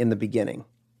trick in the beginning,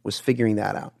 was figuring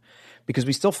that out. Because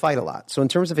we still fight a lot. So in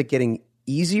terms of it getting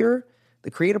easier,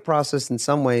 the creative process in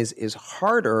some ways is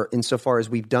harder insofar as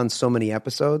we've done so many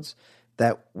episodes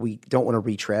that we don't want to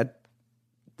retread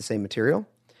the same material.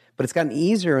 But it's gotten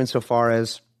easier insofar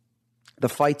as the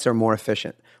fights are more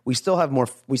efficient. We still have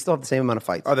the same amount of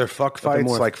fights. Are there fuck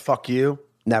fights like fuck you?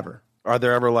 Never. Are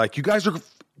there ever like, you guys are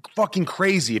fucking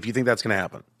crazy if you think that's going to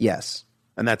happen? Yes.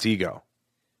 And that's ego.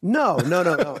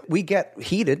 No. We get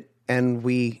heated and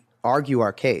we argue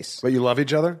our case. But you love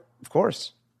each other? Of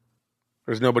course.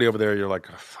 There's nobody over there you're like,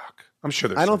 oh, fuck. I'm sure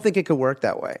there's I don't think it could work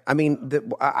that way. I mean,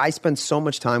 I spend so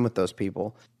much time with those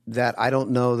people that I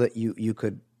don't know that you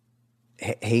could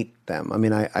hate them. I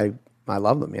mean, I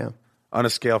love them, yeah. On a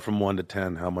scale from 1 to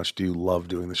 10, how much do you love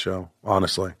doing the show?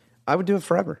 Honestly. I would do it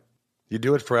forever. You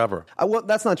do it forever? Well,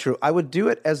 that's not true. I would do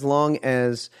it as long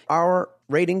as our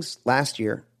ratings last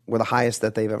year were the highest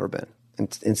that they've ever been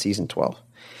in season 12.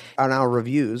 And our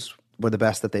reviews were the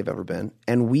best that they've ever been.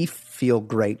 And we feel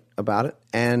great about it.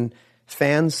 And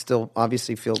fans still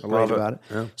obviously feel great about it.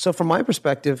 Yeah. So from my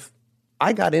perspective,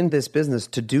 I got in this business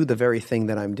to do the very thing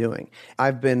that I'm doing.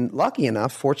 I've been lucky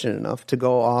enough, fortunate enough, to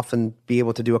go off and be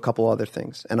able to do a couple other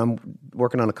things. And I'm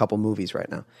working on a couple movies right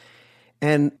now.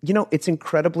 And, it's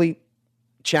incredibly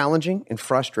challenging and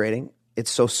frustrating.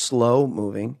 It's so slow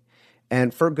moving,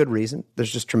 and for a good reason.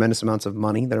 There's just tremendous amounts of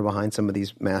money that are behind some of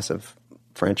these massive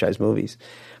franchise movies.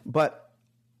 But,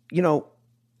 you know,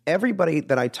 everybody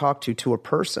that I talk to a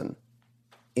person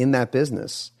in that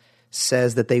business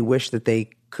says that they wish that they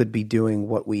could be doing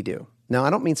what we do. Now, I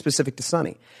don't mean specific to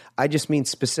Sonny. I just mean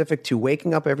specific to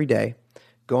waking up every day,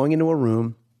 going into a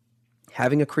room,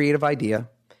 having a creative idea,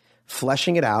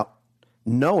 fleshing it out,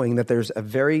 knowing that there's a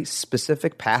very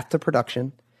specific path to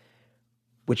production,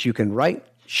 which you can write,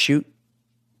 shoot,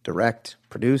 direct,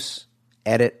 produce,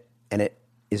 edit, and it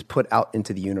is put out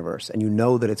into the universe. And you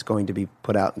know that it's going to be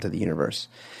put out into the universe.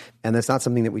 And that's not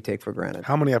something that we take for granted.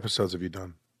 How many episodes have you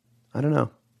done? I don't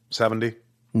know. 70?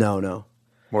 No.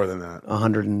 More than that.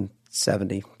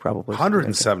 170, probably.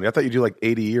 170. I thought you do like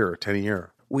 80 a year or 10 a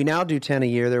year. We now do 10 a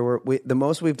year. The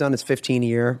most we've done is 15 a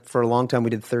year. For a long time, we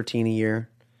did 13 a year.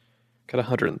 Got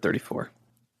 134.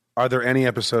 Are there any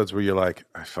episodes where you're like,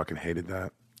 I fucking hated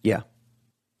that? Yeah.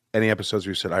 Any episodes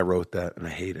where you said, I wrote that and I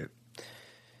hate it?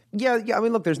 Yeah. I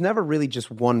mean, look, there's never really just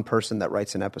one person that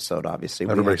writes an episode, obviously.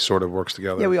 Everybody sort of works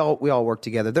together. Yeah, we all work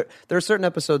together. There are certain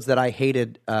episodes that I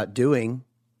hated doing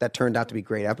that turned out to be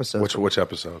great episodes. Which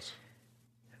episodes?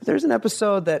 There's an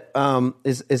episode that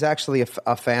is actually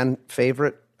a fan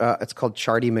favorite. It's called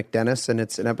Charty McDennis, and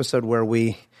it's an episode where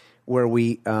we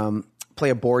play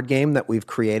a board game that we've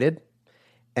created,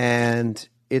 and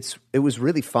it was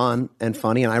really fun and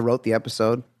funny, and I wrote the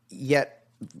episode. Yet,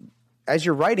 as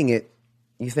you're writing it,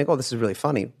 you think, oh, this is really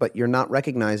funny, but you're not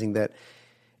recognizing that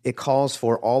it calls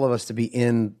for all of us to be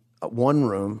in one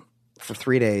room for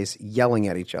 3 days yelling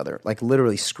at each other, like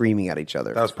literally screaming at each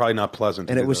other. That was probably not pleasant.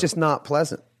 And it was just not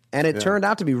pleasant. And it turned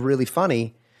out to be really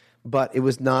funny, but it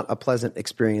was not a pleasant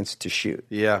experience to shoot.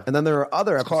 Yeah. And then there are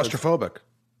other episodes. Claustrophobic.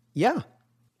 Yeah.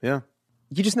 Yeah.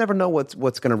 You just never know what's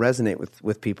going to resonate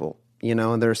with people, you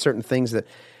know, and there are certain things that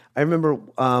I remember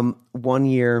one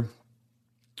year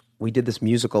we did this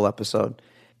musical episode,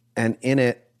 and in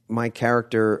it, my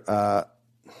character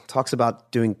talks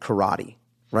about doing karate,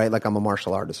 right? Like I'm a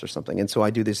martial artist or something. And so I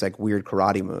do these like weird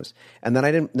karate moves. And then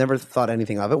I never thought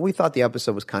anything of it. We thought the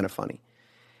episode was kind of funny.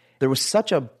 There was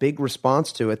such a big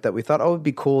response to it that we thought, oh, it'd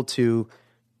be cool to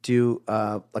do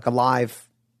like a live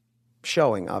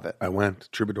showing of it. I went.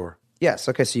 Troubadour. Yes.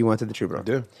 Okay. So you went to the Troubadour. I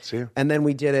do. See you. And then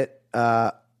we did it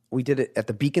at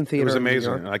the Beacon Theater. It was in New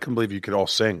amazing. York. I couldn't believe you could all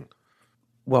sing.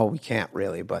 Well, we can't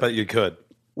really, but you could.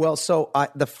 Well, so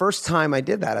the first time I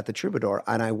did that at the Troubadour,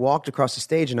 and I walked across the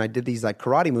stage and I did these like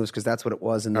karate moves because that's what it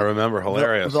was. And I remember,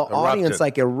 hilarious. The audience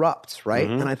like erupts, right?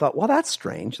 And I thought, well, that's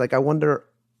strange. Like I wonder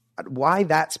why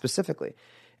that specifically.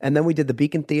 And then we did the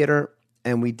Beacon Theater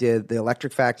and we did the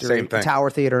Electric Factory, the Tower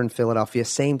Theater in Philadelphia.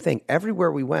 Same thing.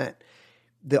 Everywhere we went,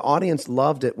 the audience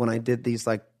loved it when I did these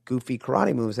like goofy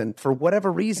karate moves. And for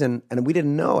whatever reason, and we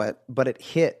didn't know it, but it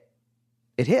hit.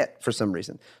 It hit for some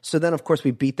reason. So then, of course,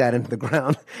 we beat that into the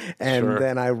ground, and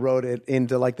then I wrote it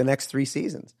into like the next 3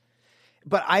 seasons.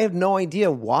 But I have no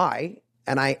idea why,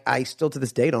 and I still to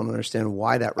this day don't understand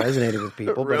why that resonated with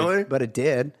people. Really? But it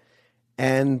did,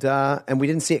 and we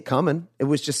didn't see it coming. It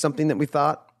was just something that we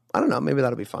thought, I don't know, maybe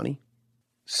that'll be funny.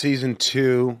 Season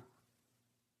 2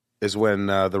 is when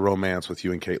the romance with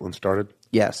you and Caitlin started.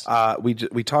 Yes.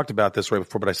 We talked about this right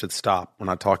before, but I said stop. We're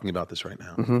not talking about this right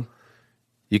now. Mm-hmm.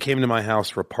 You came to my house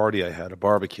for a party I had, a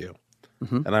barbecue.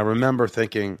 Mm-hmm. And I remember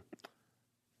thinking,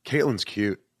 Caitlin's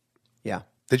cute. Yeah.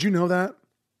 Did you know that?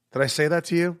 Did I say that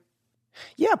to you?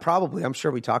 Yeah, probably. I'm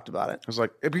sure we talked about it. I was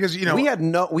like, because, you know. At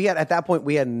that point,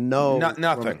 we had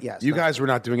nothing. Yes, you guys were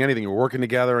not doing anything. You were working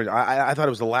together. And I thought it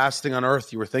was the last thing on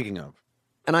earth you were thinking of.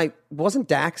 And wasn't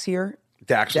Dax here?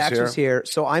 Dax was here.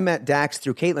 So I met Dax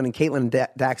through Caitlin, and Caitlin and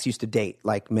Dax used to date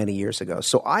like many years ago.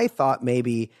 So I thought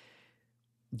maybe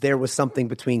there was something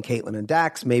between Caitlin and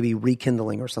Dax, maybe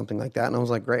rekindling or something like that. And I was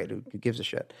like, great, who gives a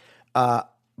shit?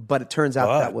 But it turns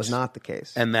out that was not the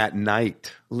case. And that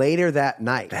night. Later that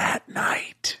night.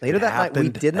 We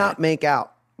did not make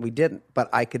out. We didn't. But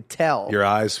I could tell. Your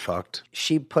eyes fucked.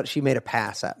 She made a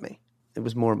pass at me. It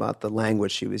was more about the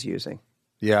language she was using.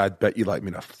 Yeah, I'd bet you'd like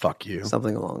me to fuck you.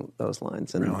 Something along those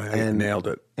lines. And, really? I nailed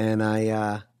it. And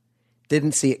I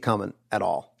didn't see it coming at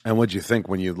all. And what'd you think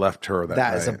when you left her that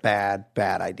That is a bad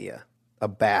idea. A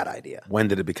bad idea. When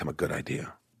did it become a good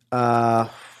idea?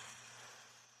 How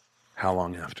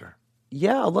long after?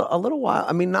 Yeah, a little while.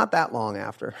 I mean, not that long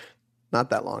after.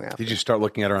 Did you start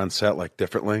looking at her on set like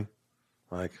differently?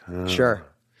 Like, sure.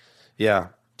 Yeah.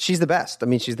 She's the best. I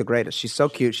mean, she's the greatest. She's so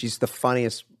cute. She's the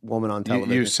funniest woman on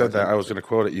television. You said that. I was going to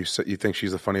quote it. You said you think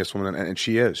she's the funniest woman, and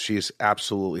she is. She's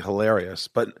absolutely hilarious.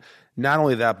 But not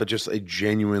only that, but just a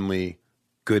genuinely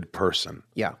good person.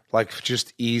 Yeah. Like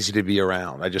just easy to be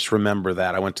around. I just remember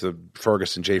that. I went to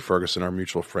Jay Ferguson, our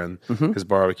mutual friend, his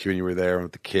barbecue, and you were there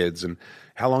with the kids. And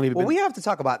how long have you been? Well, we have to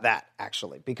talk about that,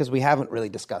 actually, because we haven't really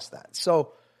discussed that.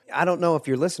 So I don't know if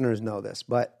your listeners know this,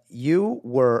 but you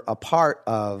were a part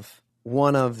of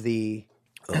one of the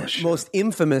most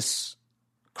infamous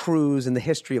crews in the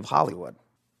history of Hollywood.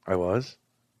 I was?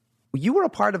 You were a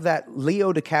part of that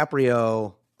Leo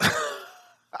DiCaprio,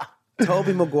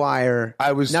 Tobey Maguire.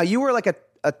 I was. Now, you were like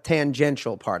a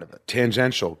tangential part of it.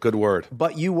 Tangential, good word.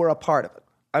 But you were a part of it.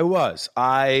 I was.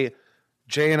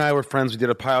 Jay and I were friends. We did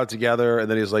a pilot together, and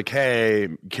then he was like, "Hey,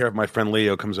 care if my friend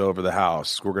Leo comes over to the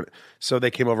house? So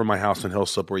they came over to my house in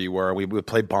Hillslip where you were. We would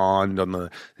play Bond on the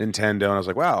Nintendo, and I was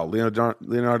like, "Wow,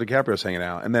 Leonardo DiCaprio's hanging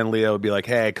out." And then Leo would be like,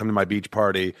 "Hey, come to my beach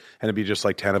party," and it'd be just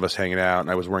like 10 of us hanging out.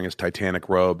 And I was wearing his Titanic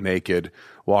robe, naked,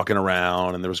 walking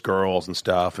around, and there was girls and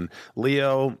stuff. And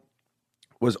Leo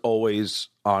was always,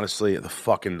 honestly, the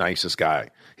fucking nicest guy.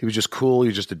 He was just cool. He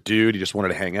was just a dude. He just wanted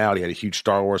to hang out. He had a huge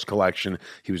Star Wars collection.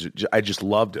 I just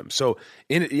loved him. So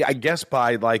I guess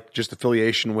by like just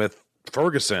affiliation with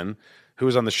Ferguson, who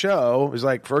was on the show, was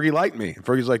like, Fergie liked me. And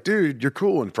Fergie's like, dude, you're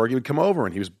cool. And Fergie would come over,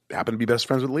 and he happened to be best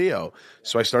friends with Leo.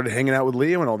 So I started hanging out with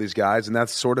Leo and all these guys, and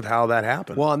that's sort of how that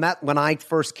happened. Well, and that when I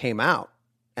first came out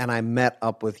and I met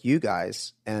up with you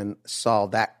guys and saw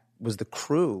that was the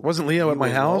crew. Wasn't Leo at my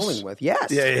house? Rolling with.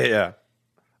 Yes. Yeah.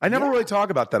 I never really talk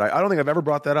about that. I don't think I've ever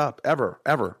brought that up, ever.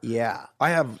 Yeah. I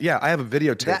have a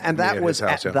videotape. And that was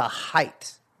at the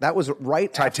height. That was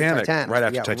right Titanic. after Titanic. Right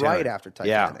after Titanic. Right after Titanic.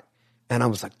 Yeah. And I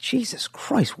was like, Jesus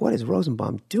Christ, what is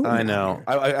Rosenbaum doing? I know.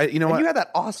 You know and what? You had that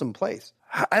awesome place.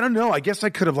 I don't know. I guess I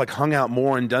could have like hung out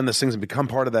more and done these things and become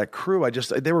part of that crew.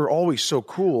 They were always so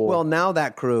cool. Well, now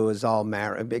that crew is all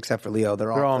married, except for Leo.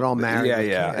 They're all married.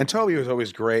 Yeah. And Toby was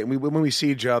always great. And when we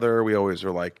see each other, we always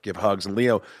are like give hugs. And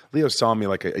Leo saw me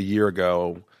like a year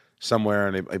ago somewhere,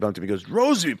 and he bumped him. He goes,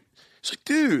 Rosie. He's like,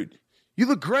 dude, you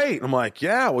look great. And I'm like,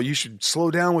 yeah. Well, you should slow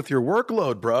down with your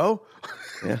workload, bro.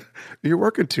 Yeah, you're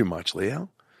working too much, Leo.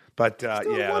 But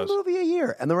one movie a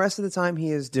year, and the rest of the time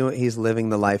he's living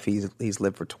the life he's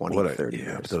lived for 20, 30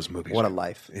 years. Those movies. What a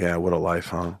life. Yeah, what a life,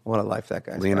 huh? What a life that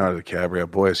guy's Leonardo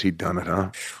DiCaprio, boy, has he done it, huh?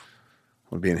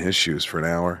 I'll be in his shoes for an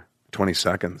hour, 20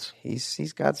 seconds.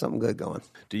 He's got something good going.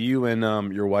 Do you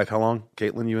and your wife, how long?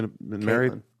 Caitlin, you been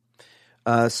married?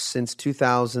 Since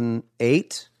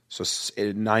 2008. So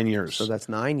 9 years. So that's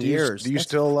 9 years. Do you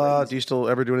still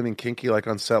ever do anything kinky like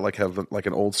on set, like have like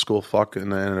an old school fuck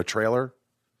in a trailer?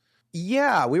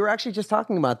 Yeah, we were actually just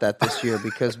talking about that this year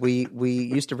because we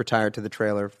used to retire to the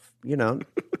trailer,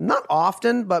 not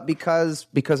often, but because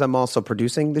I'm also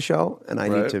producing the show and I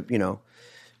need to,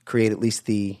 create at least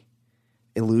the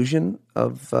illusion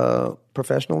of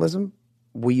professionalism.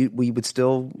 We would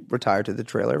still retire to the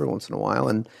trailer every once in a while,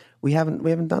 and we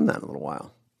haven't done that in a little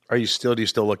while. Do you still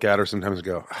look at her sometimes and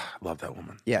go, I love that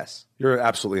woman? Yes. You're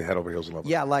absolutely head over heels in love with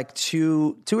her. Yeah, like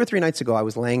two or three nights ago, I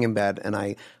was laying in bed and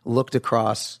I looked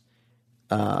across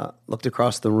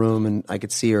the room and I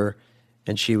could see her,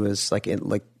 and she was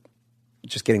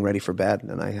just getting ready for bed,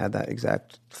 and I had that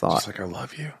exact thought. Just like, I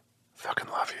love you. Fucking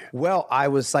love you. Well, I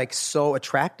was like so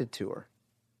attracted to her.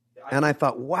 And I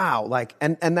thought, wow,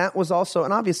 and that was also,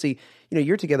 and obviously,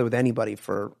 you're together with anybody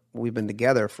we've been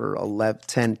together for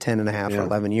 10 and a half or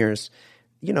 11 years.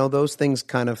 Those things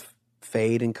kind of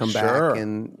fade and come back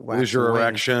and lose your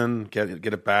erection, get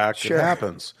it back. Sure. It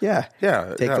happens. Yeah.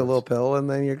 Take a little pill and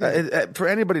then you're good. For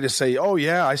anybody to say, "Oh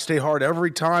yeah, I stay hard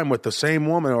every time with the same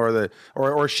woman,"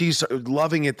 or she's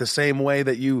loving it the same way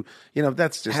that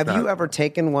that's just. Have you ever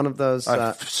taken one of those?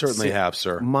 I certainly have,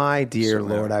 sir. My dear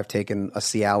Lord, I've taken a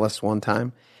Cialis one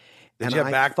time. Did you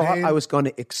have back pain? pain? I was going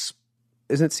to.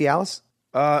 Isn't it Cialis?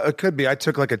 It could be. I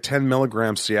took like a 10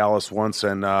 milligram Cialis once,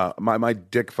 and my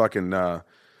dick fucking.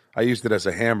 I used it as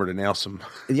a hammer to nail some.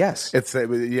 Yes, it's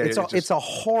a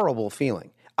horrible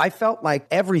feeling. I felt like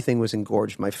everything was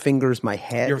engorged. My fingers, my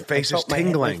head. Your face is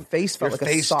tingling. My face felt like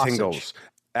a sausage. Tingles.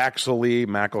 Axel Lee,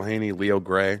 McElhenney, Leo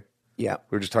Gray. Yeah,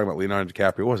 we were just talking about Leonardo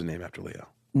DiCaprio. It wasn't named after Leo.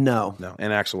 No,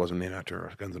 and Axel wasn't named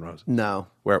after Guns N' Roses. No,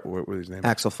 where was his name?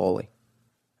 Axel Foley.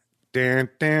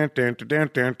 That's it.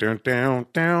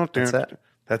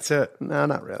 That's it. No,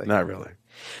 not really. Not really.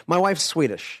 My wife's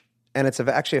Swedish. And it's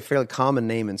actually a fairly common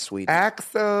name in Sweden.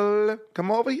 Axel, come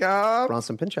over here.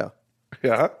 Bronson Pinchot.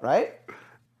 Yeah. Right?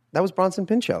 That was Bronson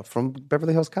Pinchot from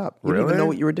Beverly Hills Cop. You didn't even know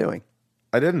what you were doing.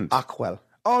 I didn't. Aquel.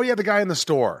 Oh, yeah, the guy in the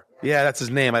store. Yeah, that's his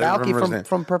name. I didn't remember his name.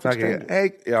 From Perfect Strangers.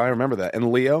 Hey, yeah, I remember that.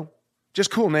 And Leo? Just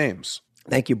cool names.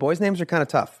 Thank you. Boys' names are kind of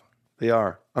tough. They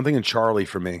are. I'm thinking Charlie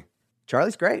for me.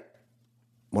 Charlie's great.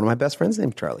 One of my best friends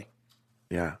named Charlie.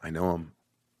 Yeah, I know him.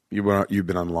 You've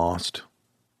been on Lost.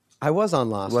 I was on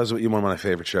Lost. It was one of my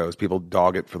favorite shows. People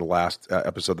dog it for the last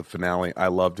episode, the finale. I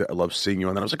loved it. I loved seeing you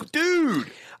on that. I was like,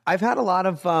 dude, I've had a lot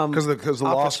of because the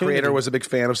Lost creator was a big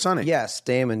fan of Sonny. Yes,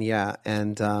 Damon. Yeah,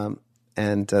 and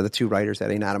the two writers,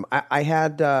 Eddie and Adam.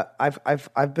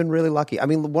 I've been really lucky. I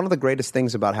mean, one of the greatest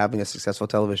things about having a successful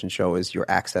television show is your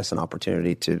access and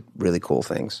opportunity to really cool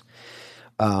things.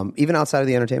 Even outside of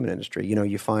the entertainment industry,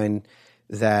 you find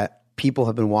that people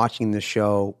have been watching this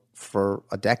show for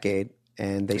a decade.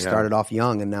 And they started off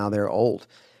young, and now they're old.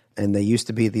 And they used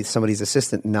to be somebody's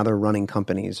assistant, and now they're running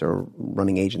companies or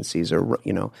running agencies, or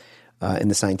in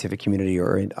the scientific community,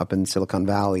 or up in Silicon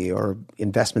Valley, or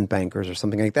investment bankers, or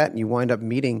something like that. And you wind up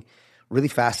meeting really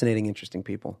fascinating, interesting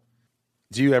people.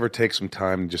 Do you ever take some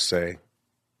time and just say,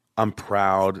 "I'm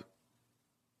proud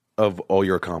of all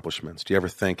your accomplishments"? Do you ever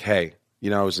think, "Hey,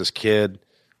 I was this kid.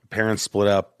 Parents split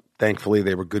up. Thankfully,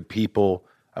 they were good people.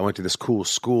 I went to this cool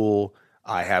school.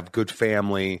 I have good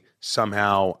family.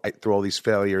 Somehow, through all these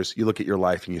failures, you look at your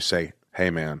life and you say,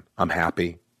 hey, man, I'm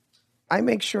happy." I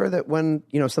make sure that when,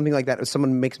 something like that, if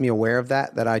someone makes me aware of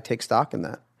that, that I take stock in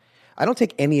that. I don't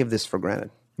take any of this for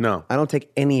granted. No. I don't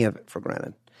take any of it for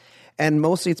granted. And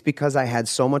mostly it's because I had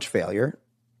so much failure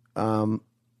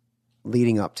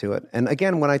leading up to it. And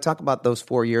again, when I talk about those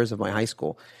 4 years of my high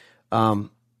school,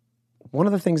 one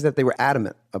of the things that they were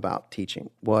adamant about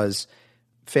teaching was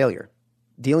failure.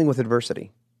 Dealing with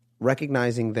adversity,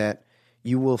 recognizing that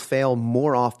you will fail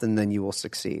more often than you will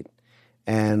succeed.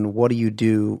 And what do you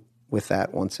do with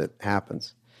that once it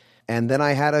happens? And then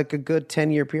I had a good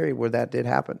 10-year period where that did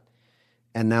happen.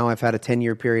 And now I've had a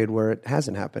 10-year period where it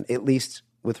hasn't happened, at least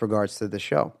with regards to the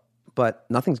show. But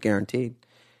nothing's guaranteed.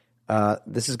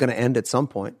 This is going to end at some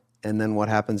point. And then what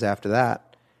happens after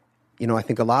that? I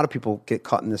think a lot of people get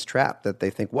caught in this trap that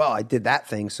they think, well, I did that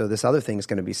thing, so this other thing is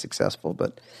going to be successful.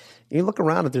 But you look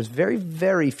around and there's very,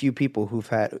 very few people who've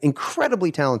had,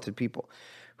 incredibly talented people,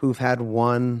 who've had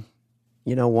one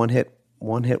hit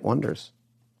wonders.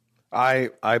 I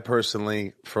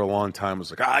personally, for a long time, was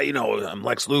like, I'm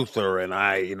Lex Luthor, and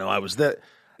I was that,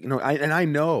 I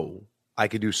know I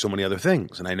could do so many other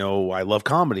things, and I know I love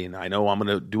comedy, and I know I'm going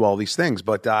to do all these things,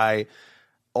 but I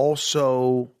was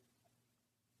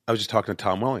just talking to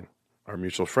Tom Welling, our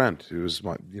mutual friend, who was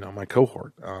my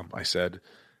cohort. I said,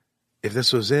 if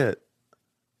this was it,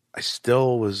 I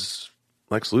still was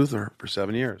Lex Luthor for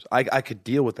 7 years. I could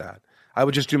deal with that. I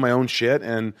would just do my own shit,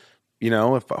 and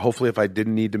hopefully if I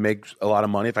didn't need to make a lot of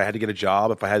money, if I had to get a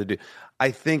job, if I had to do,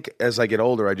 I think as I get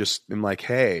older, I just am like,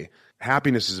 hey,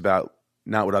 happiness is about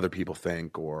not what other people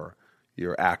think or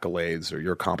your accolades or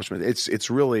your accomplishment. It's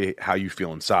really how you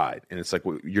feel inside, and it's like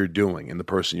what you're doing and the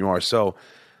person you are. So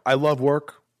I love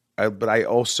work, but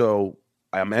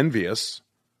I'm envious.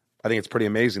 I think it's pretty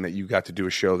amazing that you got to do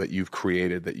a show that you've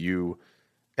created, that you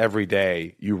every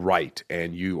day you write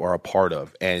and you are a part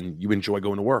of, and you enjoy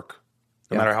going to work.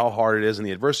 No matter how hard it is in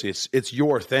the adversity, it's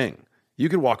your thing. You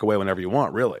can walk away whenever you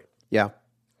want, really. Yeah.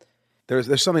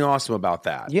 There's something awesome about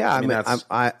that. Yeah,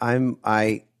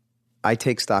 I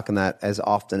take stock in that as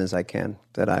often as I can.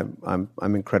 That I'm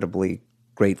incredibly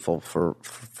grateful for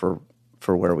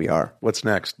where we are. What's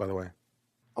next, by the way?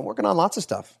 I'm working on lots of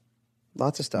stuff.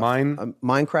 Minecraft.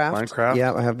 Minecraft.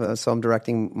 Yeah, I have. So I'm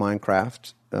directing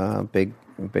Minecraft, big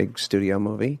studio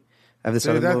movie. I have this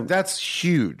other movie. That's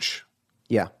huge.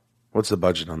 Yeah. What's the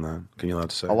budget on that? Can you allowed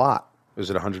to say? A lot. Is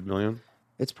it $100 million?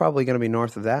 It's probably going to be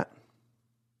north of that.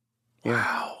 Yeah.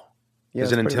 Wow. Yeah,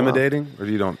 is it intimidating, or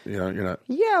you're not?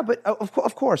 Yeah, but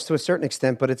of course, to a certain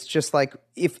extent. But it's just like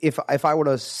if I were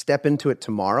to step into it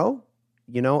tomorrow,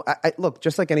 I look,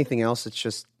 just like anything else, it's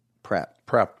just prep.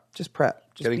 Just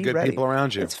prep. Just getting be good ready. people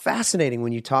around you. It's fascinating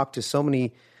when you talk to so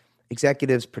many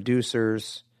executives,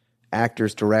 producers,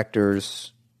 actors,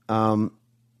 directors.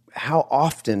 How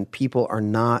often people are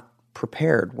not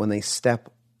prepared when they step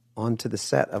onto the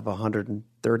set of a $130,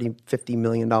 $50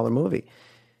 million movie.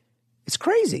 It's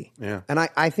crazy. Yeah. And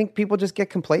I think people just get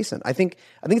complacent. I think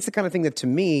it's the kind of thing that to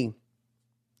me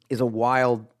is a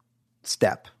wild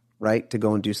step, right? To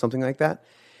go and do something like that.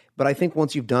 But I think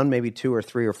once you've done maybe 2 or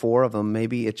 3 or 4 of them,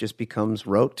 maybe it just becomes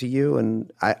rote to you,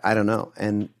 and I don't know.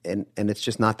 And it's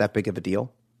just not that big of a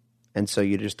deal. And so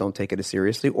you just don't take it as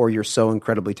seriously, or you're so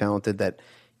incredibly talented that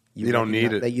you don't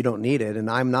need it. That you don't need it. And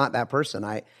I'm not that person.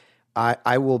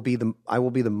 I will be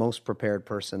the most prepared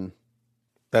person.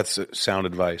 That's sound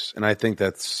advice. And I think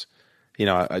that's,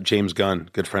 James Gunn,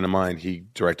 good friend of mine, he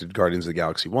directed Guardians of the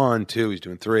Galaxy 1, 2, he's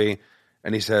doing 3.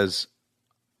 And he says,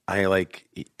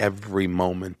 every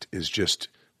moment is just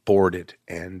boarded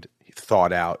and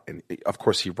thought out. And of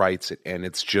course he writes it, and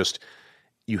it's just,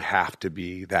 you have to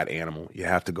be that animal. You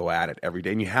have to go at it every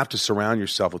day. And you have to surround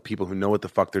yourself with people who know what the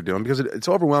fuck they're doing, because it's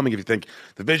overwhelming if you think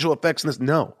the visual effects and this.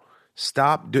 No.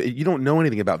 Stop. You don't know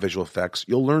anything about visual effects.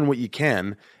 You'll learn what you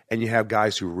can, and you have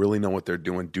guys who really know what they're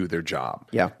doing do their job.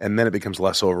 Yeah. And then it becomes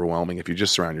less overwhelming if you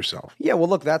just surround yourself. Yeah, well,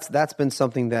 look, that's been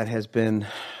something that has been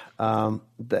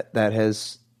that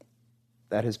has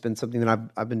been something that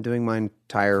I've been doing my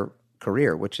entire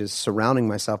career, which is surrounding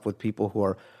myself with people who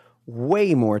are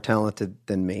way more talented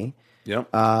than me. Yep.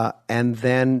 And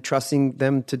then trusting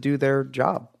them to do their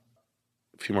job.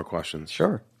 A few more questions.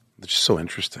 Sure. It's just so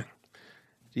interesting.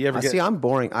 Do you ever See, I'm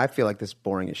boring. I feel like this is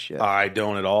boring as shit. I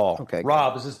don't at all. Okay,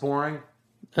 Rob, is this boring?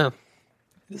 No,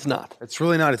 it's not. It's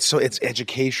really not. It's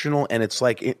educational, and it's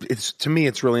like it's to me.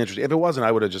 It's really interesting. If it wasn't,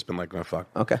 I would have just been like, "No, fuck."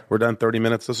 Okay, we're done. 30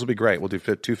 minutes. This will be great. We'll do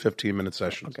 2 15-minute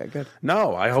sessions. Okay, good.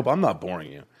 No, I hope I'm not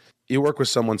boring you. You work with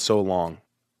someone so long,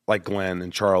 like Glenn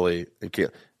and Charlie and Kate.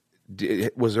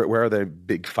 Where are there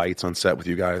big fights on set with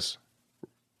you guys?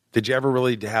 Did you ever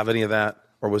really have any of that,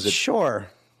 or was it? Sure.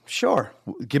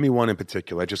 Give me one in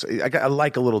particular. I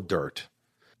like a little dirt.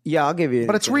 Yeah, I'll give you.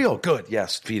 But it's real. Good.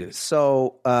 Yes, feed it.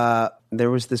 So there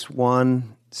was this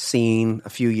one scene a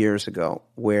few years ago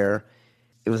where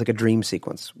it was like a dream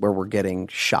sequence where we're getting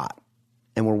shot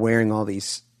and we're wearing all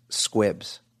these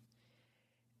squibs.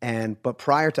 But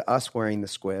prior to us wearing the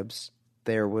squibs,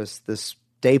 there was this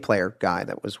day player guy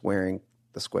that was wearing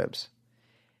the squibs.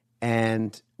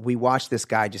 And we watched this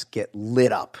guy just get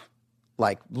lit up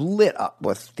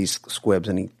with these squibs,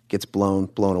 and he gets blown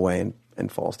away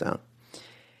and falls down.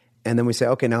 And then we say,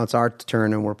 okay, now it's our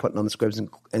turn, and we're putting on the squibs.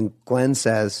 And Glenn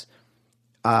says,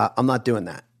 I'm not doing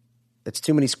that. It's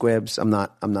too many squibs. I'm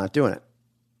not doing it.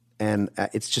 And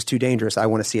it's just too dangerous. I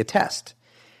want to see a test.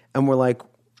 And we're like,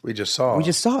 we just saw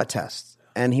a test.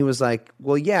 And he was like,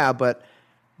 well, yeah, but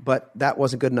that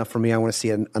wasn't good enough for me. I want to see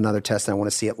another test, and I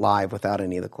want to see it live without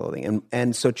any of the clothing.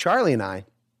 And so Charlie and I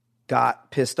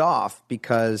got pissed off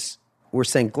because we're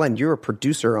saying, Glenn, you're a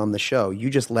producer on the show. You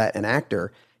just let an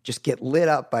actor just get lit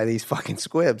up by these fucking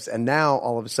squibs, and now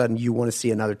all of a sudden you want to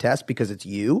see another test because it's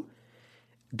you?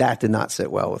 That did not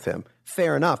sit well with him.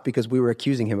 Fair enough, because we were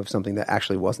accusing him of something that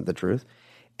actually wasn't the truth.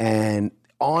 And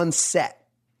on set,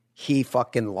 he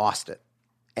fucking lost it.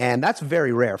 And that's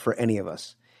very rare for any of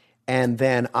us. And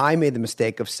then I made the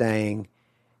mistake of saying,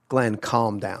 Glenn,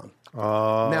 calm down.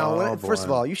 First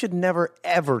of all, you should never,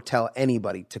 ever tell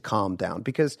anybody to calm down,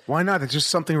 because why not? It's just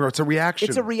something. It's a reaction.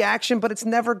 It's a reaction, but it's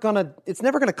never gonna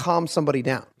calm somebody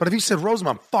down. But if you said,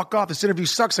 Rosamond, fuck off, this interview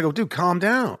sucks, I go, dude, calm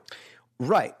down.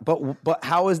 Right, but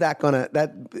how is that gonna?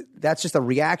 That's just a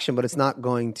reaction, but it's not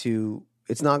going to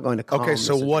calm. Okay,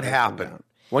 so what happened? Down.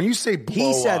 When you say blow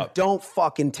he said, up, don't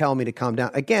fucking tell me to calm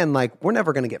down. Again, like, we're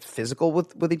never going to get physical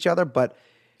with each other, but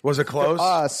was it close? For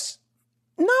us,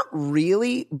 not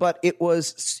really, but it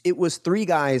was three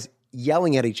guys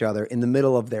yelling at each other in the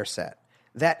middle of their set.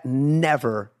 That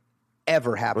never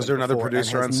ever happened. Was there another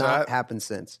producer on set? Not happened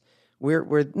since.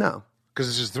 We're no, because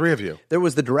it's just three of you. There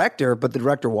was the director, but the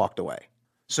director walked away.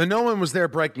 So no one was there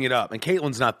breaking it up, and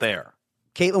Caitlin's not there.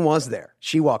 Caitlin was there.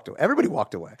 She walked away. Everybody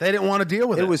walked away. They didn't want to deal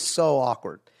with it. It was so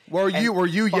awkward. Were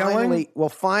you yelling? Well,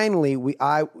 finally,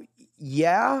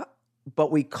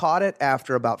 but we caught it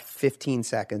after about 15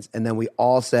 seconds, and then we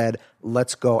all said,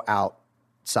 "Let's go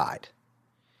outside."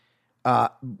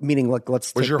 Meaning, like,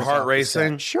 let's. Was your heart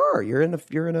racing? Sure, you're in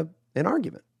an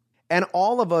argument, and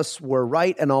all of us were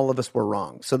right, and all of us were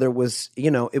wrong. So there was,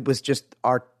 it was just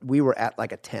we were at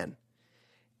like a 10.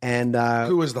 And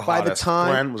who was the hottest? By the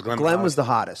time Glenn was the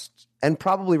hottest, and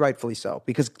probably rightfully so,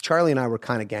 because Charlie and I were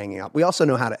kind of ganging up. We also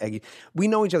know how to egg. We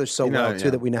know each other so well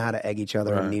too that we know how to egg each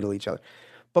other and needle each other.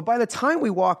 But by the time we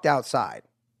walked outside,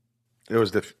 it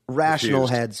was rational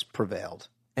heads prevailed,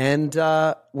 and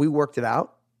we worked it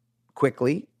out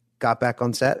quickly. Got back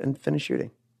on set and finished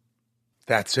shooting.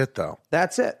 That's it, though.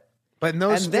 That's it. But in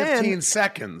those 15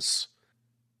 seconds,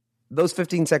 those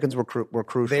 15 seconds were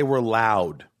crucial. They were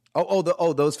loud.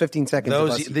 Those 15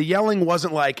 seconds. The yelling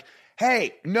wasn't like,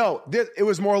 "Hey, no." It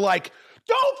was more like,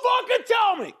 "Don't fucking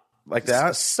tell me," like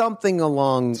that. Something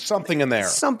in there.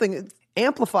 Something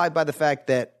amplified by the fact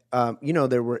that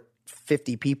there were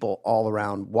 50 people all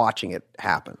around watching it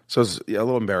happen. So it's a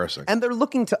little embarrassing. And they're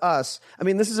looking to us. I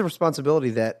mean, this is a responsibility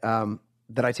that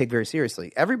I take very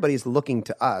seriously. Everybody's looking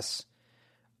to us.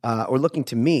 Or looking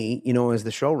to me, as the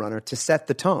showrunner, to set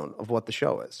the tone of what the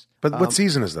show is. But what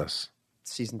season is this?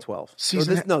 Season 12.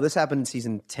 This happened in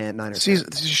season 10, 9 or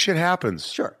 10. Shit happens.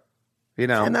 Sure.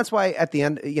 And that's why at the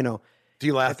end, Do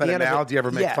you laugh at it now? Do you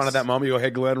ever make fun of that moment? You go, "Hey,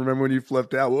 Glenn, remember when you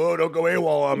flipped out? Whoa, don't go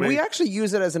AWOL on me." We actually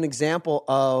use it as an example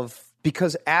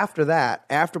because after that,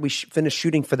 after we finished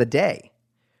shooting for the day,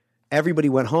 everybody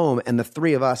went home, and the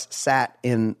three of us sat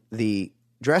in the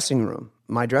dressing room,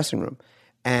 my dressing room,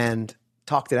 and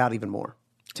talked it out even more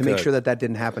to make Good. sure that that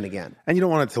didn't happen again. And you don't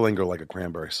want it to linger like a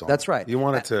Cranberry song. That's right. You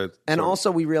want it to... And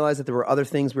also we realized that there were other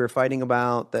things we were fighting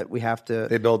about that we have to...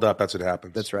 They build up. That's what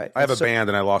happens. That's right. I have a band,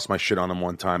 and I lost my shit on them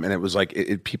one time, and it was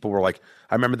like people were like,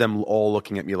 I remember them all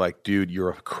looking at me like, "Dude, you're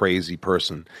a crazy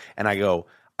person." And I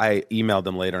emailed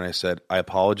them later, and I said, I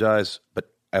apologize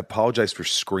for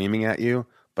screaming at you,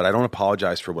 but I don't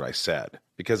apologize for what I said,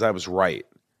 because I was right.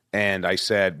 And I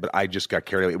said, but I just got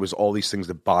carried away. It was all these things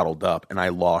that bottled up, and I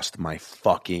lost my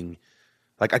fucking...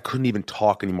 Like, I couldn't even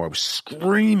talk anymore. I was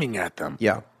screaming at them.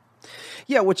 Yeah.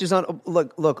 Yeah, which is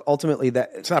look. Ultimately,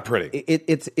 that It's not pretty.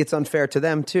 It's unfair to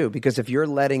them too, because if you're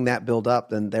letting that build up,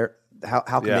 then how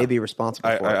can they be responsible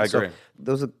for it? I agree. So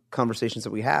those are conversations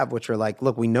that we have, which are like,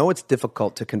 look, we know it's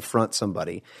difficult to confront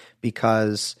somebody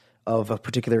because of a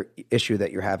particular issue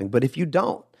that you're having, but if you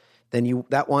don't, then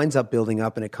that winds up building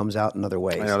up and it comes out in other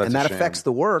ways, and that affects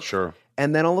the work. Sure.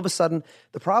 And then all of a sudden,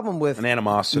 the problem with An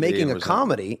animosity making and a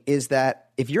comedy is that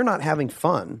if you're not having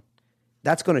fun,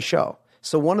 that's going to show.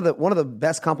 So one of the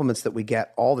best compliments that we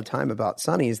get all the time about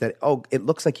Sonny is that, oh, it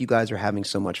looks like you guys are having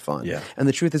so much fun. Yeah. And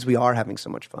the truth is we are having so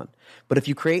much fun. But if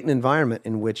you create an environment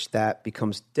in which that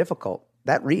becomes difficult,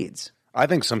 that reads. I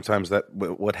think sometimes that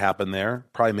what happened there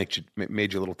probably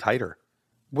made you a little tighter.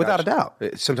 Without a doubt.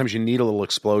 Sometimes you need a little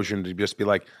explosion to just be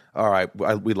like, all right,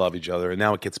 we love each other, and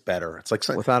now it gets better. It's like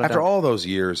Without a after doubt. all those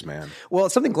years, man. Well,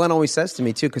 it's something Glenn always says to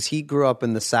me too, because he grew up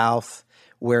in the South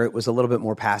where it was a little bit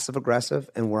more passive aggressive,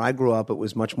 and where I grew up, it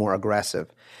was much more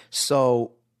aggressive.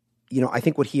 So, I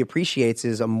think what he appreciates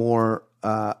is a more,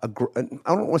 I don't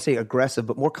want to say aggressive,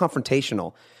 but more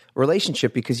confrontational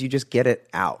relationship, because you just get it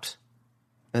out,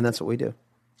 and that's what we do.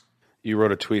 You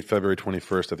wrote a tweet February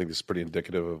 21st. I think this is pretty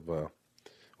indicative of.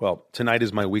 Well, tonight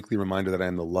is my weekly reminder that I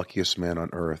am the luckiest man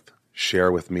on earth.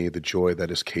 Share with me the joy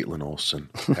that is Caitlin Olsen.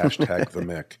 Hashtag the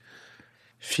Mick.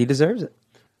 She deserves it.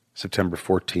 September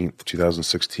 14th,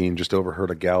 2016. Just overheard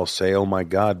a gal say, "Oh my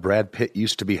God, Brad Pitt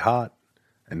used to be hot,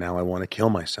 and now I want to kill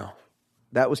myself."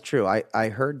 That was true. I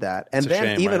heard that. And It's a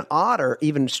then shame, even right? odder,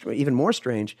 even more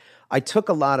strange, I took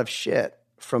a lot of shit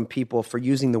from people for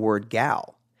using the word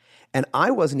gal. And I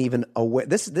wasn't even aware.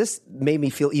 This made me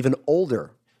feel even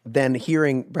older than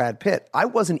hearing Brad Pitt. I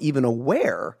wasn't even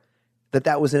aware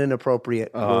that was an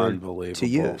inappropriate word Unbelievable. to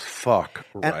use. Fuck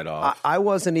right And off. I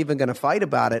wasn't even going to fight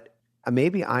about it.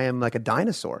 Maybe I am like a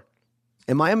dinosaur.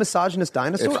 Am I a misogynist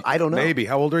dinosaur? I don't know. Maybe.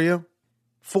 How old are you?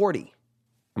 40.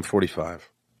 I'm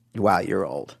 45. Wow, you're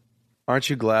old. Aren't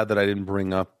you glad that I didn't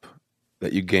bring up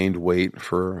that you gained weight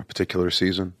for a particular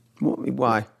season?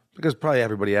 Why? Because probably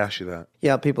everybody asked you that.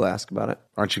 Yeah, people ask about it.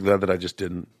 Aren't you glad that I just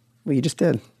didn't? Well, you just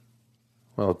did.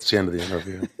 Well, it's the end of the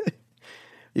interview.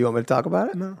 You want me to talk about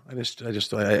it? No,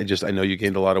 I know you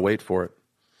gained a lot of weight for it,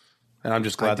 and I'm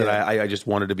just glad that I just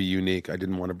wanted to be unique. I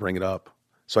didn't want to bring it up,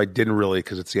 so I didn't really,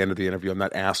 because it's the end of the interview. I'm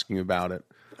not asking you about it.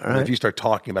 All And right. if you start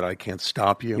talking about it, I can't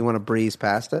stop you. You want to breeze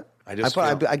past it?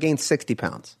 I gained 60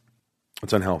 pounds.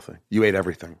 It's unhealthy. You ate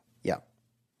everything. Yeah.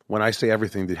 When I say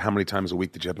everything, how many times a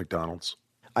week did you have McDonald's?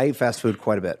 I eat fast food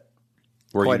quite a bit.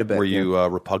 Were Bit, you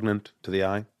repugnant to the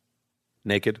eye?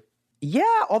 Naked? Yeah,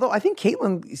 although I think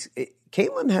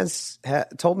Caitlin has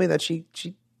told me that she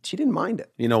didn't mind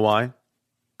it. You know why?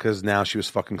 Because now she was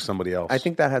fucking somebody else. I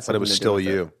think that had something But it was to do still with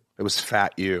you. it. It was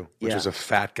fat you, which Yeah. was a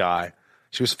fat guy.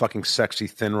 She was fucking sexy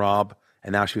thin Rob,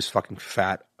 and now she was fucking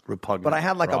fat repugnant. But I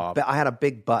had Rob. I had a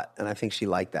big butt, and I think she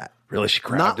liked that. Really, she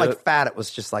grabbed Not like it? fat. It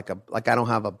was just like I don't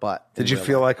have a butt. Did you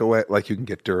feel like you can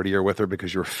get dirtier with her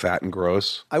because you were fat and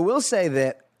gross? I will say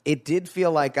that it did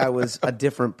feel like I was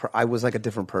I was like a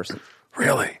different person.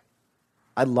 Really?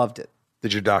 I loved it.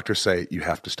 Did your doctor say you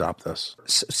have to stop this?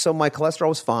 So my cholesterol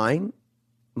was fine,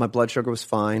 my blood sugar was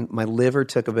fine, my liver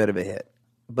took a bit of a hit,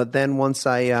 but then once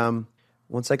I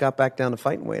got back down to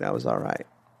fighting weight, I was all right.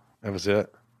 That was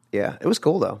it. Yeah, it was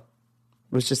cool though.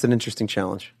 It was just an interesting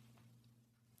challenge.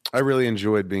 I really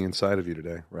enjoyed being inside of you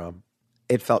today, Rob.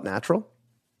 It felt natural.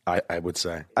 I would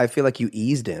say. I feel like you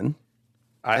eased in,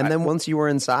 and then once you were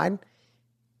inside,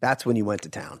 that's when you went to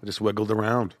town. I just wiggled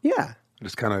around. Yeah. I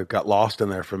just kind of got lost in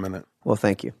there for a minute. Well,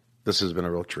 thank you. This has been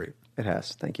a real treat. It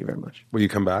has. Thank you very much. Will you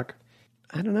come back?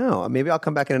 I don't know. Maybe I'll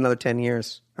come back in another 10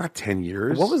 years. Not 10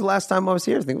 years. What was the last time I was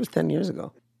here? I think it was 10 years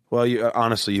ago. Well,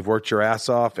 honestly, you've worked your ass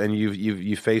off, and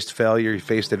you faced failure, you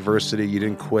faced adversity, you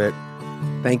didn't quit.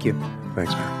 Thank you.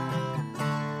 Thanks, man.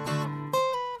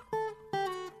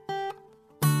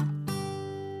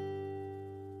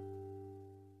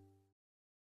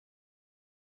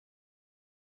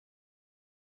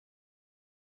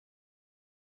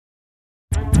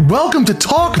 Welcome to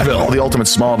Talkville, the ultimate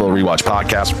Smallville rewatch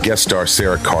podcast. Guest star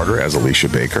Sarah Carter as Alicia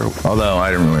Baker, although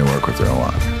I didn't really work with her a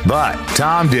lot. But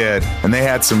Tom did, and they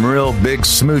had some real big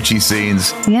smoochy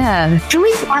scenes. Yeah. Can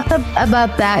we talk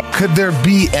about that? Could there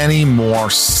be any more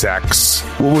sex?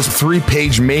 What was a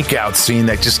 3-page makeout scene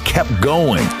that just kept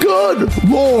going? Good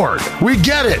Lord. We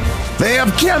get it. They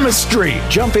have chemistry.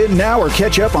 Jump in now or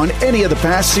catch up on any of the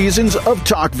past seasons of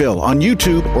Talkville on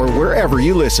YouTube or wherever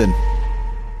you listen.